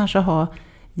inte kanske ha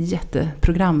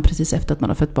jätteprogram precis efter att man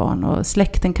har fött barn, och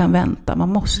släkten kan vänta. Man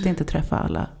måste inte träffa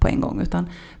alla på en gång, utan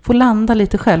få landa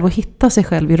lite själv och hitta sig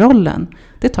själv i rollen.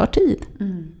 Det tar tid.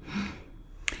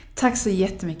 Tack så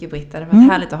jättemycket, Britta. Det var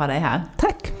härligt att ha dig här.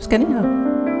 Tack, ska ni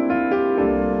ha.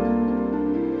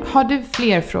 Har du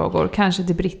fler frågor, kanske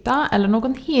till Britta eller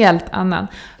någon helt annan,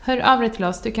 hör av dig till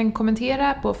oss. Du kan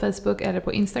kommentera på Facebook eller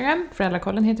på Instagram.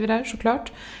 Föräldrakollen heter vi där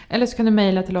såklart. Eller så kan du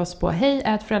mejla till oss på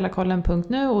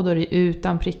hej@föräldrakollen.nu, och då är det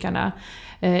utan prickarna.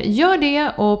 Gör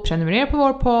det och prenumerera på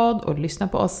vår podd och lyssna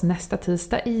på oss nästa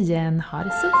tisdag igen. Ha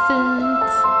det så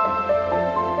fint!